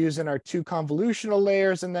we'll use in our two convolutional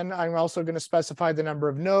layers. And then I'm also going to specify the number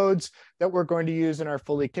of nodes that we're going to use in our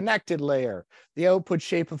fully connected layer. The output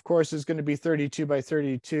shape, of course, is going to be 32 by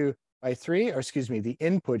 32 by 3, or excuse me, the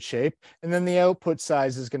input shape. And then the output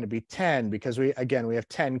size is going to be 10 because we have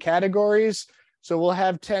 10 categories. So we'll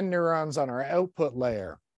have 10 neurons on our output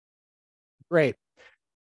layer. Great.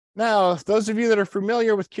 Now, those of you that are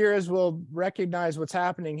familiar with Keras will recognize what's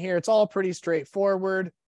happening here. It's all pretty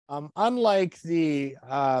straightforward. Unlike the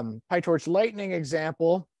PyTorch Lightning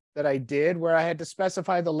example that I did, where I had to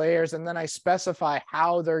specify the layers and then I specify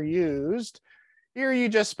how they're used, here you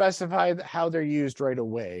just specify how they're used right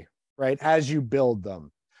away, right, as you build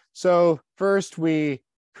them. So first we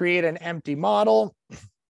create an empty model.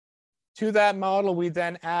 To that model, we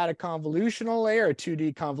then add a convolutional layer, a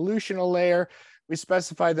 2D convolutional layer. We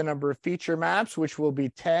specify the number of feature maps, which will be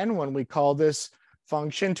 10 when we call this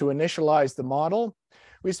function to initialize the model.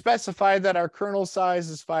 We specified that our kernel size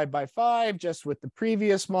is 5 by 5, just with the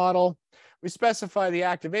previous model. We specify the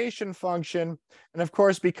activation function. And of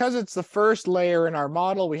course, because it's the first layer in our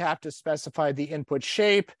model, we have to specify the input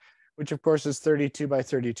shape, which of course is 32 by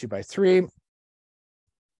 32 by 3.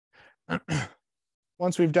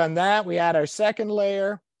 Once we've done that, we add our second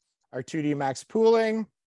layer, our 2D max pooling.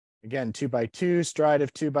 Again, 2 by 2, stride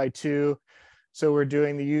of 2 by 2. So we're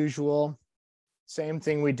doing the usual same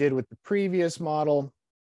thing we did with the previous model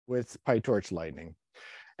with PyTorch Lightning.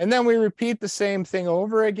 And then we repeat the same thing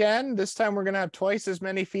over again. This time we're going to have twice as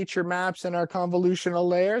many feature maps in our convolutional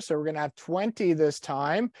layer. So we're going to have 20 this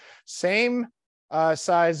time. Same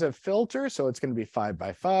size of filter, so it's going to be 5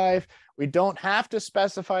 by 5. We don't have to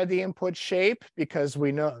specify the input shape because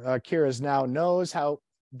we know Keras now knows how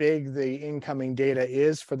big the incoming data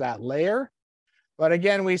is for that layer. But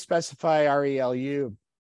again, we specify RELU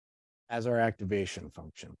as our activation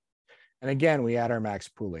function. And again, we add our max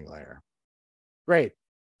pooling layer. Great.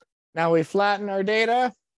 Now we flatten our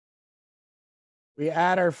data. We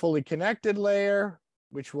add our fully connected layer,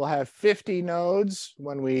 which will have 50 nodes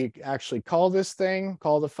when we actually call this thing,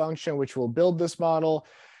 call the function, which will build this model.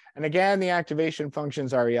 And again, the activation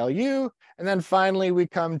function's RELU. And then finally, we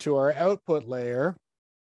come to our output layer,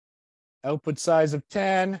 output size of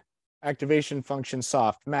 10, activation function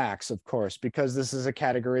soft max, of course, because this is a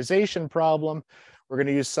categorization problem. We're going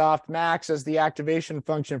to use soft max as the activation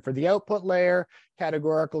function for the output layer,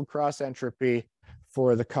 categorical cross entropy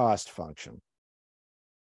for the cost function.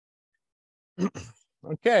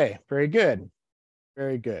 Okay, very good.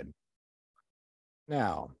 Very good.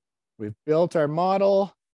 Now, we've built our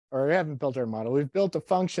model, or we haven't built our model. We've built a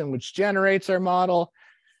function which generates our model.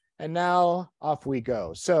 And now off we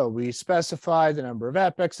go. So we specify the number of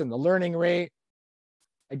epochs and the learning rate.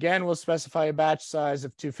 Again, we'll specify a batch size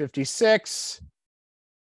of 256.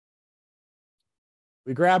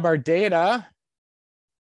 We grab our data.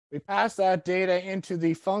 We pass that data into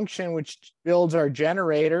the function which builds our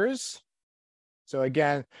generators. So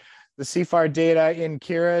again, the CFAR data in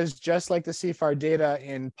Keras, just like the CFAR data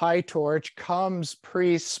in PyTorch, comes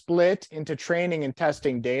pre-split into training and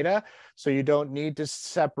testing data. So you don't need to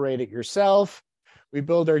separate it yourself. We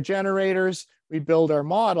build our generators. We build our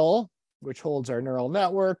model, which holds our neural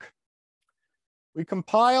network. We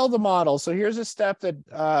compile the model. So here's a step that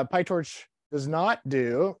PyTorch does not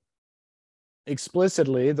do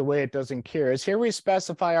explicitly the way it does in Keras. Here we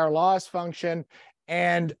specify our loss function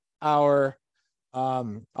and our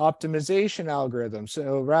optimization algorithm.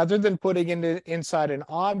 So rather than putting it inside an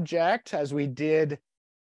object as we did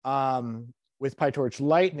with PyTorch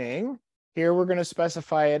Lightning, here we're going to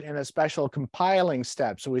specify it in a special compiling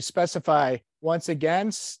step. So we specify, once again,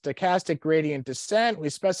 stochastic gradient descent. We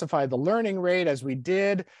specify the learning rate as we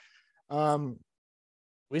did.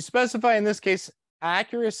 We specify, in this case,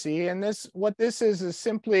 accuracy. And what this is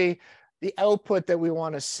simply the output that we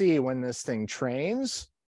want to see when this thing trains.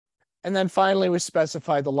 And then finally, we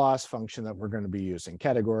specify the loss function that we're going to be using,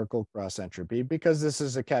 categorical cross entropy, because this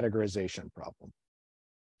is a categorization problem.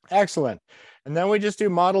 Excellent. And then we just do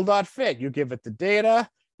model.fit. You give it the data,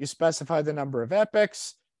 you specify the number of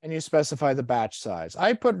epochs, and you specify the batch size.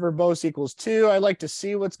 I put verbose equals 2. I like to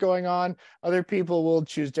see what's going on. Other people will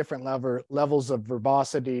choose different levels of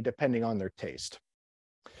verbosity depending on their taste.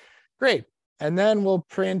 Great. And then we'll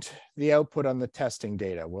print the output on the testing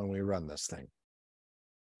data when we run this thing.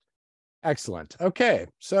 Excellent. Okay,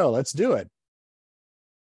 so let's do it.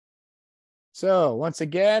 So once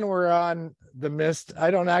again, we're on the Mist.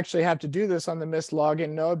 I don't actually have to do this on the Mist login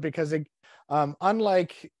node because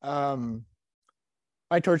unlike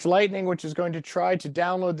PyTorch Lightning, which is going to try to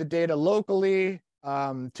download the data locally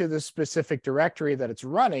to the specific directory that it's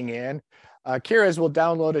running in, Keras will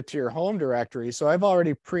download it to your home directory. So I've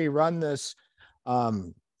already pre-run this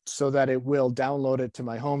so that it will download it to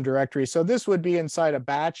my home directory. So this would be inside a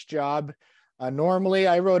batch job. Normally,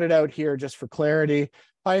 I wrote it out here just for clarity.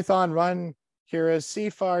 Python run Keras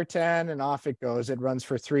CFAR 10, and off it goes. It runs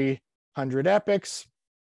for 300 epochs.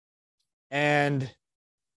 And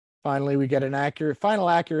finally, we get an final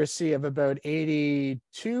accuracy of about 82%,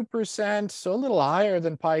 so a little higher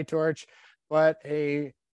than PyTorch, but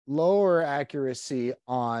a lower accuracy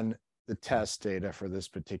on the test data for this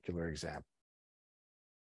particular example.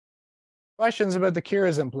 Questions about the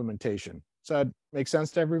Keras implementation? Does that make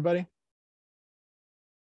sense to everybody?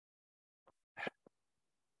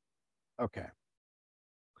 Okay.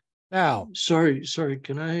 Now, sorry,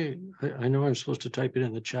 can I know I'm supposed to type it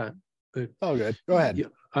in the chat, but oh, good. Go ahead.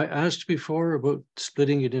 I asked before about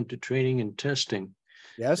splitting it into training and testing.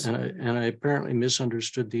 Yes. And I apparently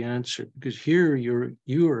misunderstood the answer, because here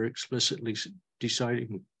you are explicitly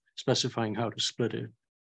specifying how to split it.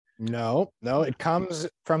 No, it comes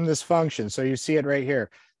from this function. So you see it right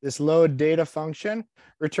here. This load data function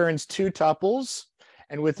returns two tuples,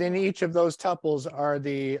 and within each of those tuples are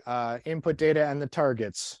the input data and the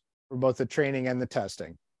targets for both the training and the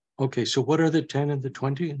testing. Okay, so what are the 10 and the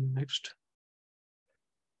 20 in the next?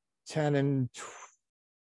 10 and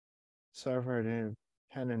sorry,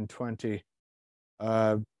 10 and 20.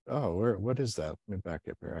 What is that? Let me back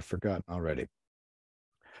up here. I forgot already.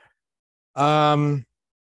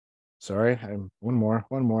 Sorry, one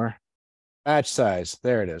more. Batch size.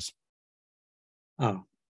 There it is. Oh.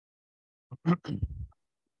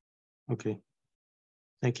 Okay.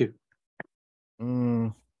 Thank you.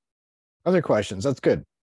 Other questions? That's good.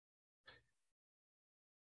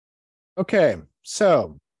 Okay,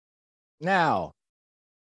 so now,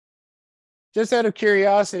 just out of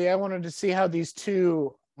curiosity, I wanted to see how these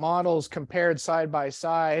two models compared side by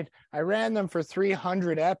side. I ran them for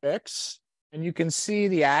 300 epochs, and you can see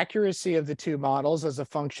the accuracy of the two models as a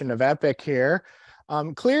function of epoch here.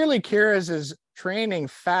 Clearly, Keras is training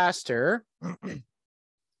faster.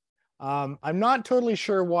 I'm not totally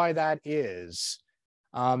sure why that is.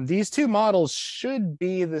 These two models should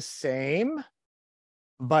be the same,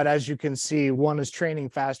 but as you can see, one is training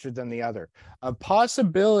faster than the other. A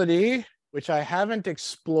possibility, which I haven't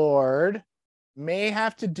explored, may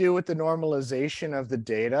have to do with the normalization of the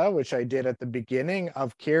data, which I did at the beginning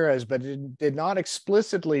of Keras, but it did not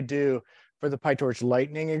explicitly do for the PyTorch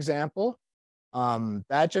Lightning example.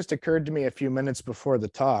 That just occurred to me a few minutes before the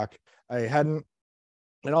talk. In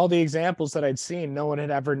all the examples that I'd seen, no one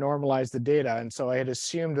had ever normalized the data, and so I had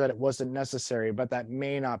assumed that it wasn't necessary, but that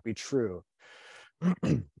may not be true.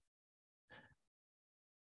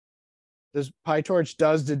 This PyTorch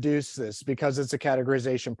does deduce this because it's a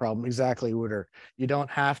categorization problem. Exactly, Wooter. You don't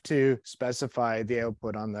have to specify the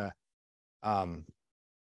output on the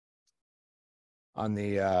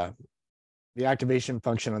activation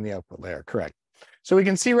function on the output layer. Correct. So we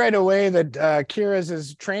can see right away that Keras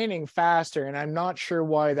is training faster, and I'm not sure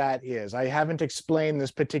why that is. I haven't explained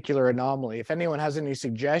this particular anomaly. If anyone has any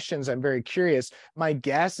suggestions, I'm very curious. My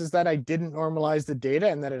guess is that I didn't normalize the data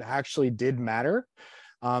and that it actually did matter.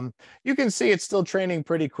 You can see it's still training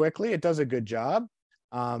pretty quickly. It does a good job,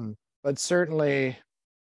 but certainly,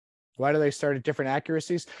 why do they start at different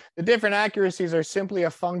accuracies? The different accuracies are simply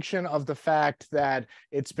a function of the fact that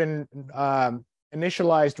it's been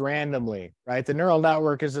initialized randomly, right? The neural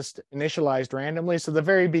network is just initialized randomly. So the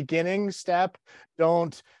very beginning step,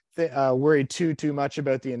 don't worry too much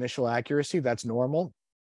about the initial accuracy. That's normal.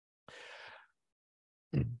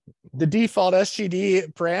 The default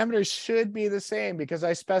SGD parameters should be the same because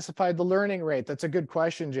I specified the learning rate. That's a good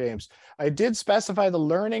question, James. I did specify the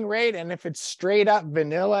learning rate, and if it's straight up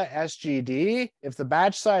vanilla SGD, if the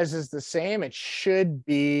batch size is the same, it should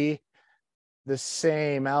be the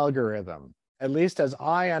same algorithm, at least as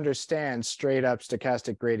I understand straight up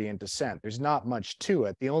stochastic gradient descent. There's not much to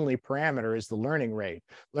it. The only parameter is the learning rate.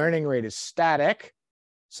 Learning rate is static,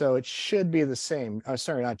 so it should be the same. Oh,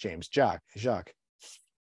 sorry, not James, Jacques.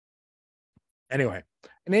 Anyway,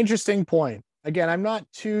 an interesting point. Again, I'm not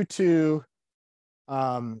too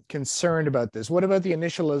concerned about this. What about the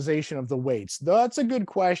initialization of the weights? That's a good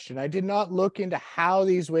question. I did not look into how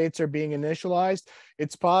these weights are being initialized.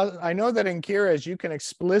 I know that in Keras, you can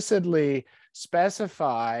explicitly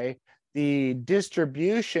specify the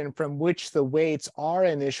distribution from which the weights are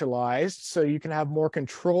initialized, so you can have more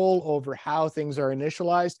control over how things are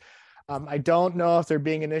initialized. I don't know if they're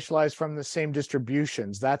being initialized from the same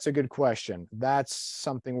distributions. That's a good question. That's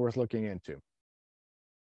something worth looking into.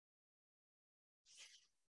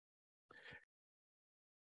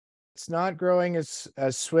 It's not growing as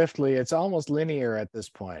swiftly. It's almost linear at this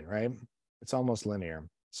point, right? It's almost linear.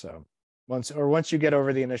 So once you get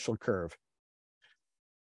over the initial curve.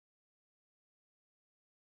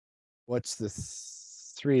 What's the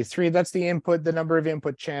three? That's the input, the number of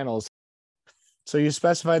input channels. So you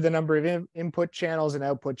specify the number of input channels and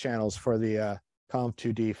output channels for the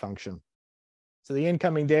conv2d function. So the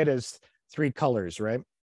incoming data is 3 colors, right?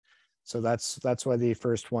 So that's why the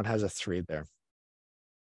first one has a 3 there.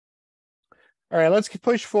 All right, let's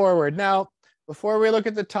push forward. Now, before we look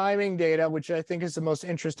at the timing data, which I think is the most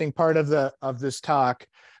interesting part of this talk,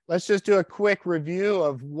 let's just do a quick review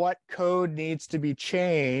of what code needs to be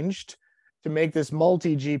changed to make this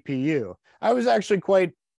multi-GPU. I was actually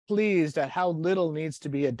quite pleased at how little needs to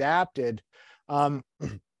be adapted.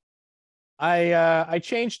 I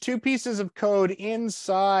changed 2 pieces of code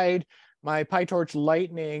inside my PyTorch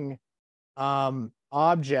Lightning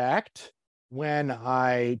object when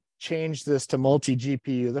I changed this to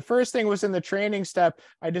multi-GPU. The first thing was in the training step.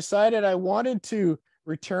 I decided I wanted to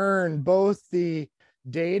return both the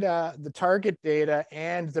data, the target data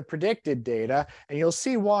and the predicted data. And you'll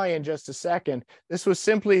see why in just a second. This was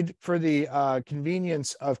simply for the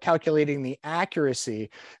convenience of calculating the accuracy,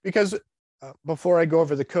 because before I go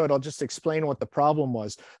over the code, I'll just explain what the problem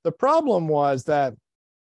was. The problem was that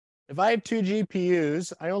if I have two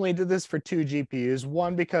GPUs, I only did this for two GPUs,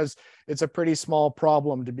 one because it's a pretty small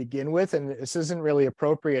problem to begin with, and this isn't really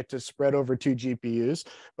appropriate to spread over two GPUs,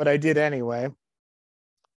 but I did anyway.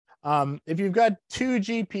 If you've got two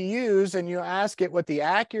GPUs and you ask it what the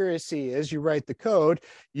accuracy is, you write the code,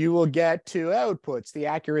 you will get two outputs, the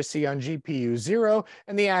accuracy on GPU 0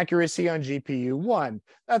 and the accuracy on GPU 1.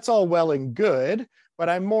 That's all well and good, but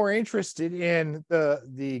I'm more interested in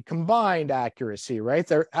the combined accuracy, right?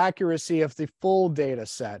 The accuracy of the full data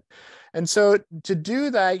set. And so to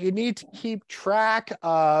do that, you need to keep track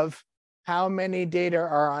of how many data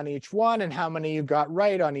are on each one and how many you got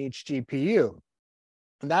right on each GPU.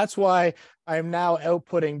 And that's why I'm now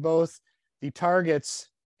outputting both the targets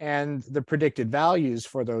and the predicted values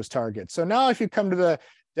for those targets. So now if you come to the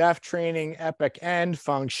def training epoch end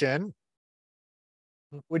function,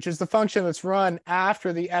 which is the function that's run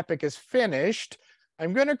after the epoch is finished,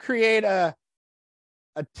 I'm going to create a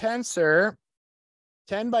tensor,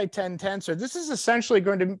 10 by 10 tensor. This is essentially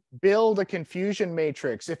going to build a confusion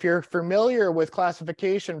matrix. If you're familiar with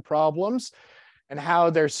classification problems and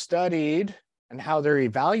how they're studied and how they're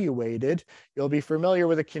evaluated, you'll be familiar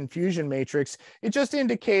with a confusion matrix. It just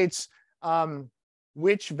indicates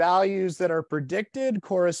which values that are predicted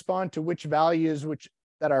correspond to which values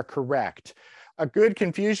that are correct. A good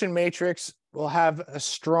confusion matrix will have a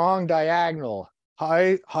strong diagonal,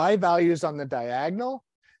 high values on the diagonal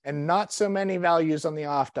and not so many values on the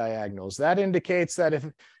off diagonals. That indicates that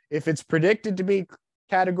if it's predicted to be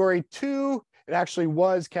category 2, it actually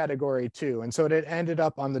was category 2. And so it ended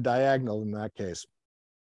up on the diagonal in that case.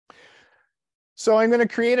 So I'm going to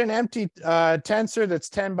create an empty tensor that's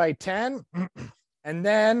 10 by 10. And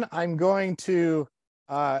then I'm going to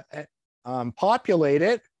populate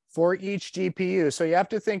it for each GPU. So you have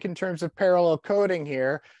to think in terms of parallel coding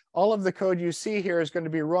here. All of the code you see here is going to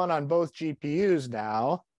be run on both GPUs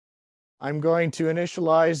now. I'm going to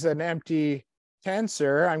initialize an empty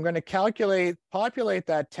tensor. I'm going to populate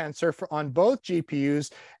that tensor on both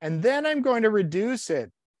GPUs, and then I'm going to reduce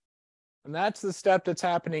it. And that's the step that's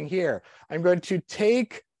happening here. I'm going to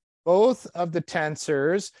take both of the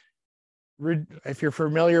tensors. If you're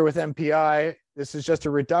familiar with MPI, this is just a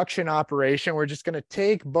reduction operation. We're just going to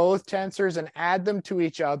take both tensors and add them to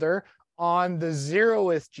each other on the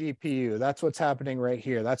 0th GPU. That's what's happening right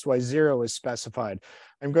here. That's why 0 is specified.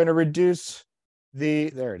 I'm going to reduce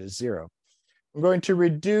there it is, 0. I'm going to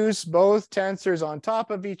reduce both tensors on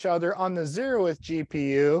top of each other on the 0th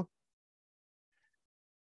GPU.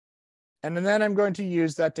 And then I'm going to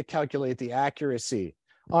use that to calculate the accuracy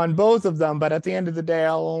on both of them. But at the end of the day,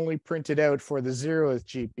 I'll only print it out for the 0th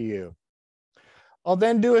GPU. I'll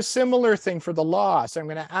then do a similar thing for the loss. I'm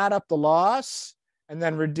going to add up the loss and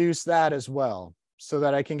then reduce that as well so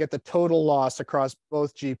that I can get the total loss across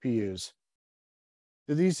both GPUs.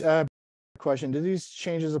 Do these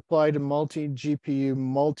changes apply to multi-GPU,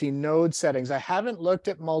 multi-node settings? I haven't looked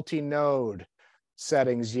at multi-node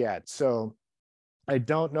settings yet, so I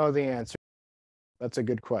don't know the answer. That's a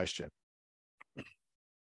good question.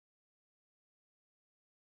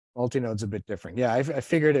 Multi-node's a bit different. Yeah, I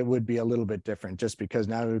figured it would be a little bit different just because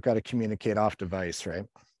now we've got to communicate off device, right?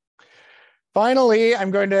 Finally,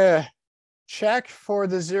 I'm going to check for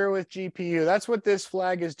the 0th GPU. That's what this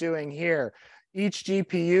flag is doing here. Each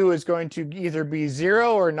GPU is going to either be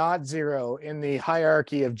 0 or not 0 in the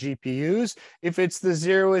hierarchy of GPUs. If it's the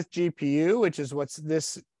 0th GPU, which is what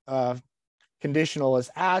this conditional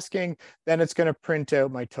is asking, then it's going to print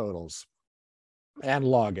out my totals and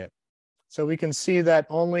log it. So we can see that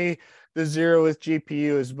only the 0th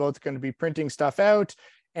GPU is both going to be printing stuff out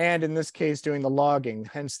and in this case doing the logging,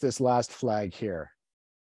 hence this last flag here.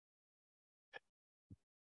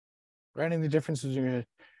 Writing the difference between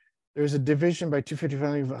there's a division by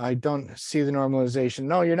 255. I don't see the normalization.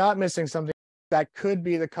 No, you're not missing something. That could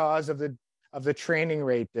be the cause of the training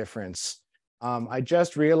rate difference. I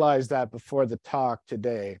just realized that before the talk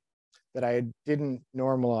today, that I didn't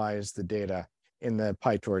normalize the data in the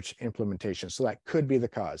PyTorch implementation. So that could be the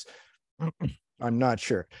cause. I'm not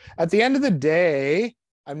sure. At the end of the day,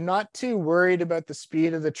 I'm not too worried about the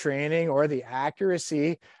speed of the training or the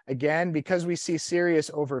accuracy. Again, because we see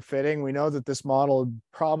serious overfitting, we know that this model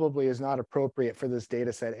probably is not appropriate for this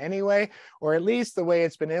data set anyway, or at least the way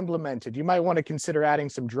it's been implemented. You might want to consider adding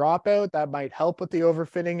some dropout. That might help with the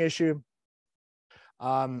overfitting issue.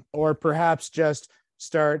 Or perhaps just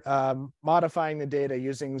start modifying the data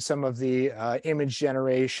using some of the image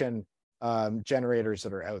generation generators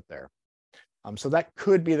that are out there. So that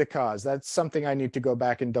could be the cause. That's something I need to go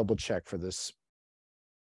back and double check for this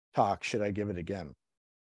talk. Should I give it again?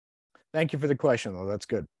 Thank you for the question, though. That's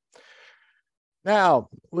good. Now,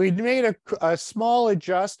 we made a small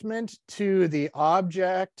adjustment to the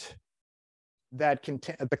object that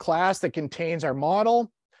the class that contains our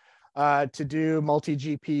model to do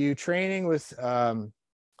multi-GPU training with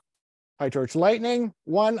PyTorch Lightning.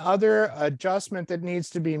 One other adjustment that needs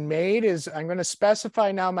to be made is I'm going to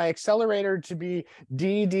specify now my accelerator to be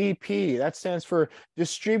DDP. That stands for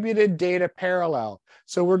Distributed Data Parallel.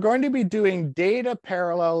 So we're going to be doing data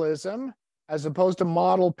parallelism as opposed to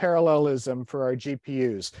model parallelism for our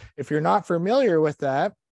GPUs. If you're not familiar with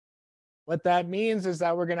that, what that means is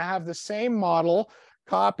that we're going to have the same model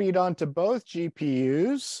copied onto both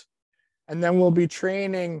GPUs, and then we'll be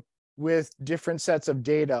training with different sets of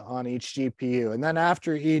data on each GPU. And then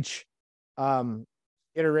after each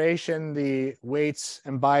iteration, the weights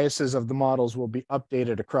and biases of the models will be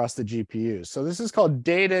updated across the GPUs. So this is called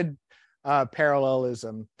data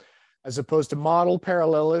parallelism, as opposed to model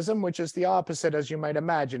parallelism, which is the opposite, as you might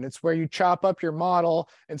imagine. It's where you chop up your model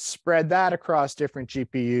and spread that across different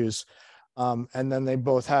GPUs. And then they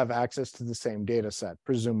both have access to the same data set,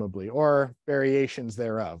 presumably, or variations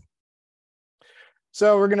thereof.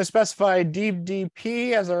 So we're going to specify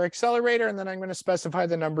DDP as our accelerator, and then I'm going to specify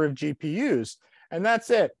the number of GPUs. And that's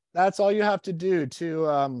it. That's all you have to do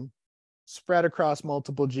to spread across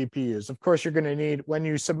multiple GPUs. Of course, you're going to need, when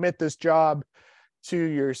you submit this job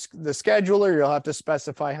to the scheduler, you'll have to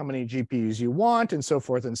specify how many GPUs you want and so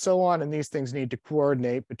forth and so on. And these things need to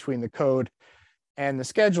coordinate between the code and the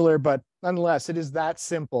scheduler. But nonetheless, it is that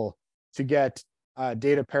simple to get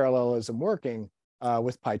data parallelism working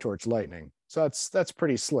with PyTorch Lightning. So that's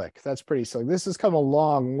pretty slick. That's pretty slick. This has come a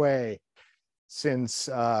long way since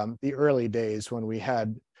the early days when we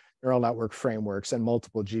had neural network frameworks and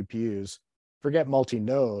multiple GPUs. Forget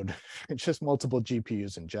multi-node, it's just multiple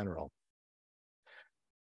GPUs in general.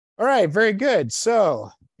 All right, very good.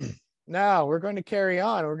 So now we're going to carry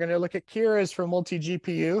on. We're going to look at Keras for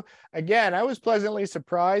multi-GPU. Again, I was pleasantly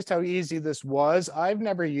surprised how easy this was. I've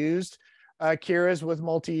never used Keras with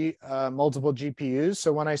multiple GPUs.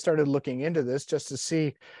 So when I started looking into this just to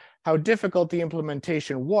see how difficult the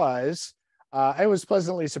implementation was, I was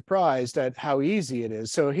pleasantly surprised at how easy it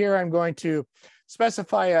is. So here I'm going to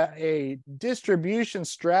specify a distribution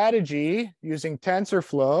strategy using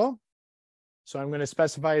TensorFlow. So I'm going to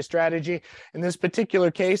specify a strategy. In this particular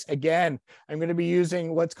case, again, I'm going to be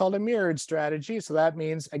using what's called a mirrored strategy. So that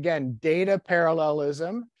means, again, data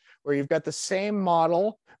parallelism, where you've got the same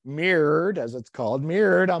model mirrored, as it's called,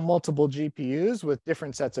 mirrored on multiple GPUs with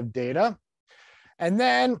different sets of data. And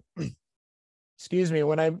then, excuse me,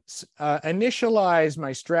 when I initialize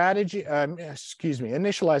my strategy,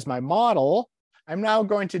 initialize my model, I'm now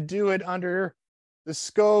going to do it under the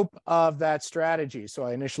scope of that strategy. So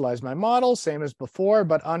I initialize my model, same as before,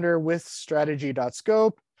 but under with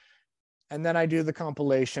strategy.scope. And then I do the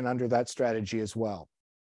compilation under that strategy as well.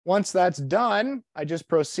 Once that's done, I just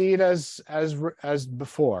proceed as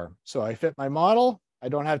before. So I fit my model. I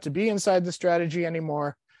don't have to be inside the strategy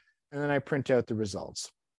anymore. And then I print out the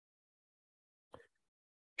results.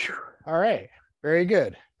 Whew. All right, very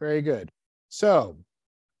good, very good. So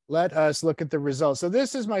let us look at the results. So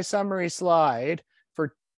this is my summary slide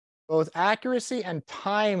for both accuracy and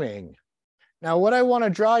timing. Now, what I want to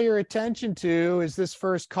draw your attention to is this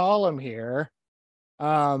first column here.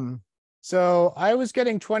 So I was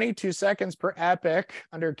getting 22 seconds per epoch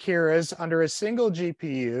under Keras under a single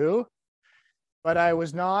GPU, but I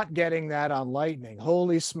was not getting that on Lightning.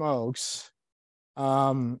 Holy smokes.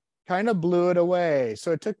 Kind of blew it away.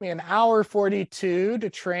 So it took me an hour 42 to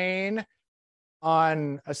train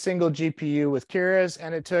on a single GPU with Keras,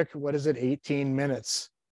 and it took, 18 minutes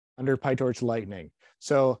under PyTorch Lightning.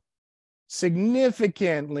 So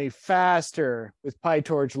significantly faster with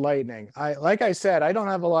PyTorch Lightning. Like I said, I don't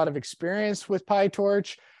have a lot of experience with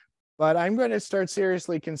PyTorch, but I'm going to start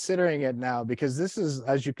seriously considering it now, because this is,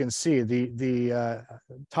 as you can see, the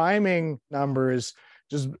timing numbers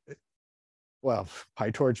just, well,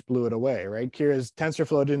 PyTorch blew it away, right? Keras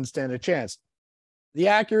TensorFlow didn't stand a chance. The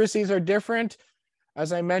accuracies are different.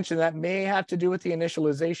 As I mentioned, that may have to do with the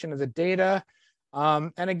initialization of the data.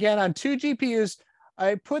 And again, on two GPUs,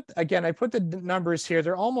 I put the numbers here.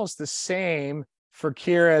 They're almost the same for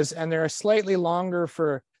Keras, and they're slightly longer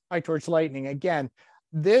for PyTorch Lightning. Again,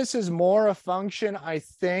 this is more a function, I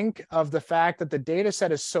think, of the fact that the data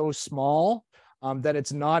set is so small that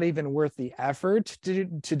it's not even worth the effort to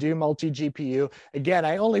do multi-GPU. Again,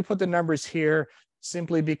 I only put the numbers here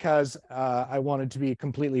simply because I wanted to be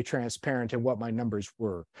completely transparent in what my numbers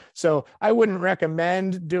were. So I wouldn't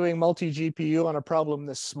recommend doing multi-GPU on a problem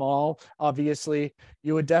this small. Obviously,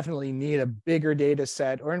 you would definitely need a bigger data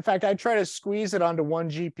set, or in fact, I try to squeeze it onto one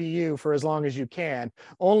GPU for as long as you can.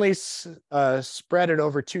 Only spread it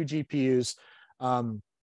over 2 GPUs.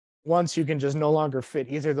 Once you can just no longer fit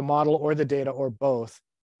either the model or the data or both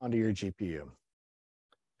onto your GPU.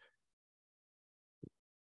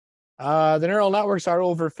 The neural networks are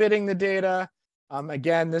overfitting the data.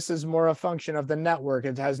 Again, this is more a function of the network.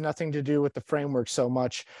 It has nothing to do with the framework so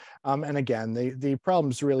much. And again, the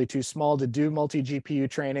problem's really too small to do multi-GPU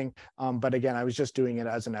training. But again, I was just doing it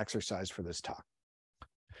as an exercise for this talk.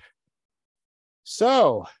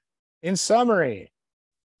 So in summary,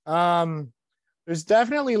 there's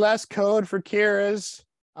definitely less code for Keras.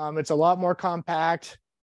 It's a lot more compact.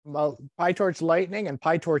 PyTorch Lightning and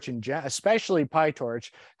PyTorch in general, especially PyTorch,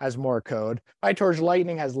 has more code. PyTorch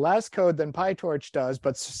Lightning has less code than PyTorch does,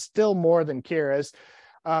 but still more than Keras.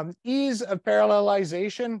 Ease of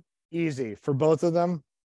parallelization, easy for both of them.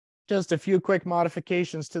 Just a few quick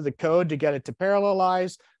modifications to the code to get it to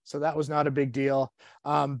parallelize. So that was not a big deal.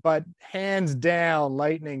 But hands down,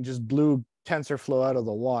 Lightning just blew TensorFlow out of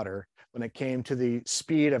the water when it came to the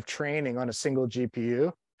speed of training on a single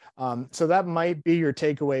GPU. So that might be your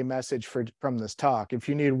takeaway message from this talk. If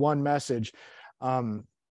you need one message,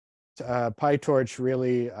 PyTorch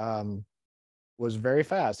really was very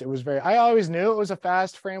fast. I always knew it was a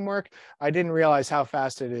fast framework. I didn't realize how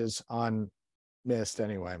fast it is on Mist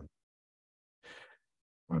anyway.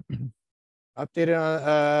 Updated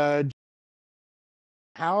on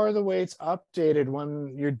how are the weights updated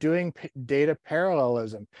when you're doing data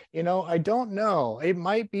parallelism? You know, I don't know. It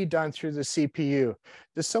might be done through the CPU.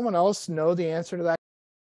 Does someone else know the answer to that?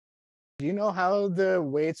 Do you know how the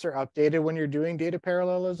weights are updated when you're doing data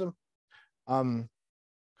parallelism? In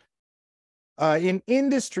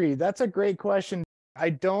industry, that's a great question. I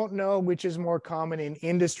don't know which is more common in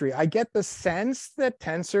industry. I get the sense that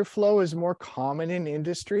TensorFlow is more common in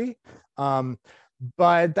industry.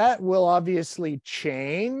 But that will obviously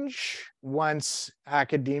change once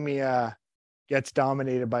academia gets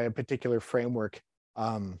dominated by a particular framework.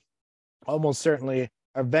 Almost certainly,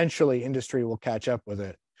 eventually, industry will catch up with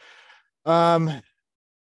it. Can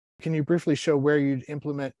you briefly show where you'd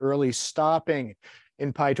implement early stopping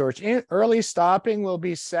in PyTorch? Early stopping will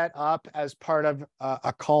be set up as part of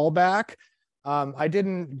a callback. I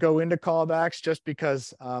didn't go into callbacks just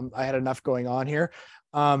because I had enough going on here.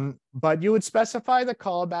 But you would specify the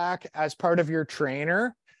callback as part of your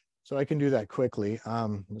trainer. So I can do that quickly.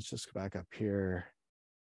 Let's just go back up here.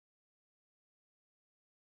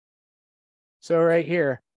 So right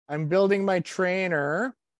here, I'm building my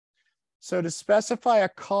trainer. So to specify a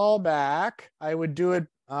callback, I would do it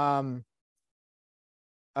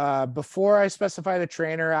before I specify the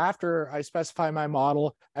trainer. After I specify my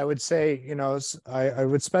model, I would say, you know, I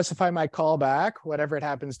would specify my callback, whatever it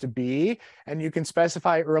happens to be, and you can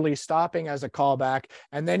specify early stopping as a callback,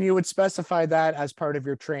 and then you would specify that as part of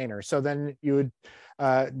your trainer. So then you would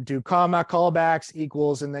do comma callbacks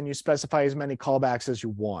equals, and then you specify as many callbacks as you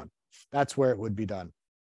want. That's where it would be done.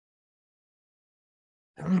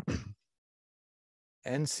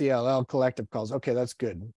 NCLL collective calls. Okay, that's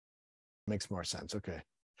good. Makes more sense. Okay.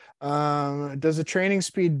 Does the training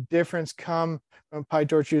speed difference come when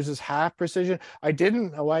PyTorch uses half precision? I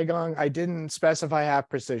didn't specify half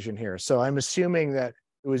precision here. So I'm assuming that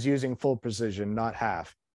it was using full precision, not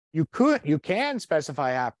half. You can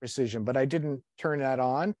specify half precision, but I didn't turn that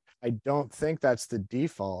on. I don't think that's the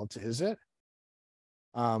default, is it?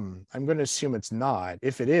 I'm going to assume it's not.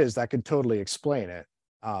 If it is, that could totally explain it.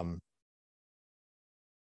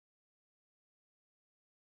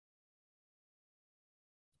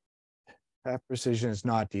 Half precision is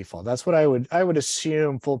not default. That's what I would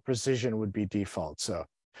assume full precision would be default. So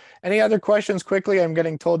any other questions quickly? I'm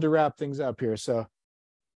getting told to wrap things up here. So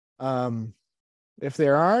if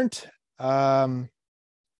there aren't,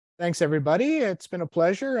 thanks everybody. It's been a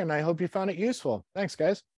pleasure and I hope you found it useful. Thanks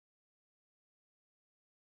guys.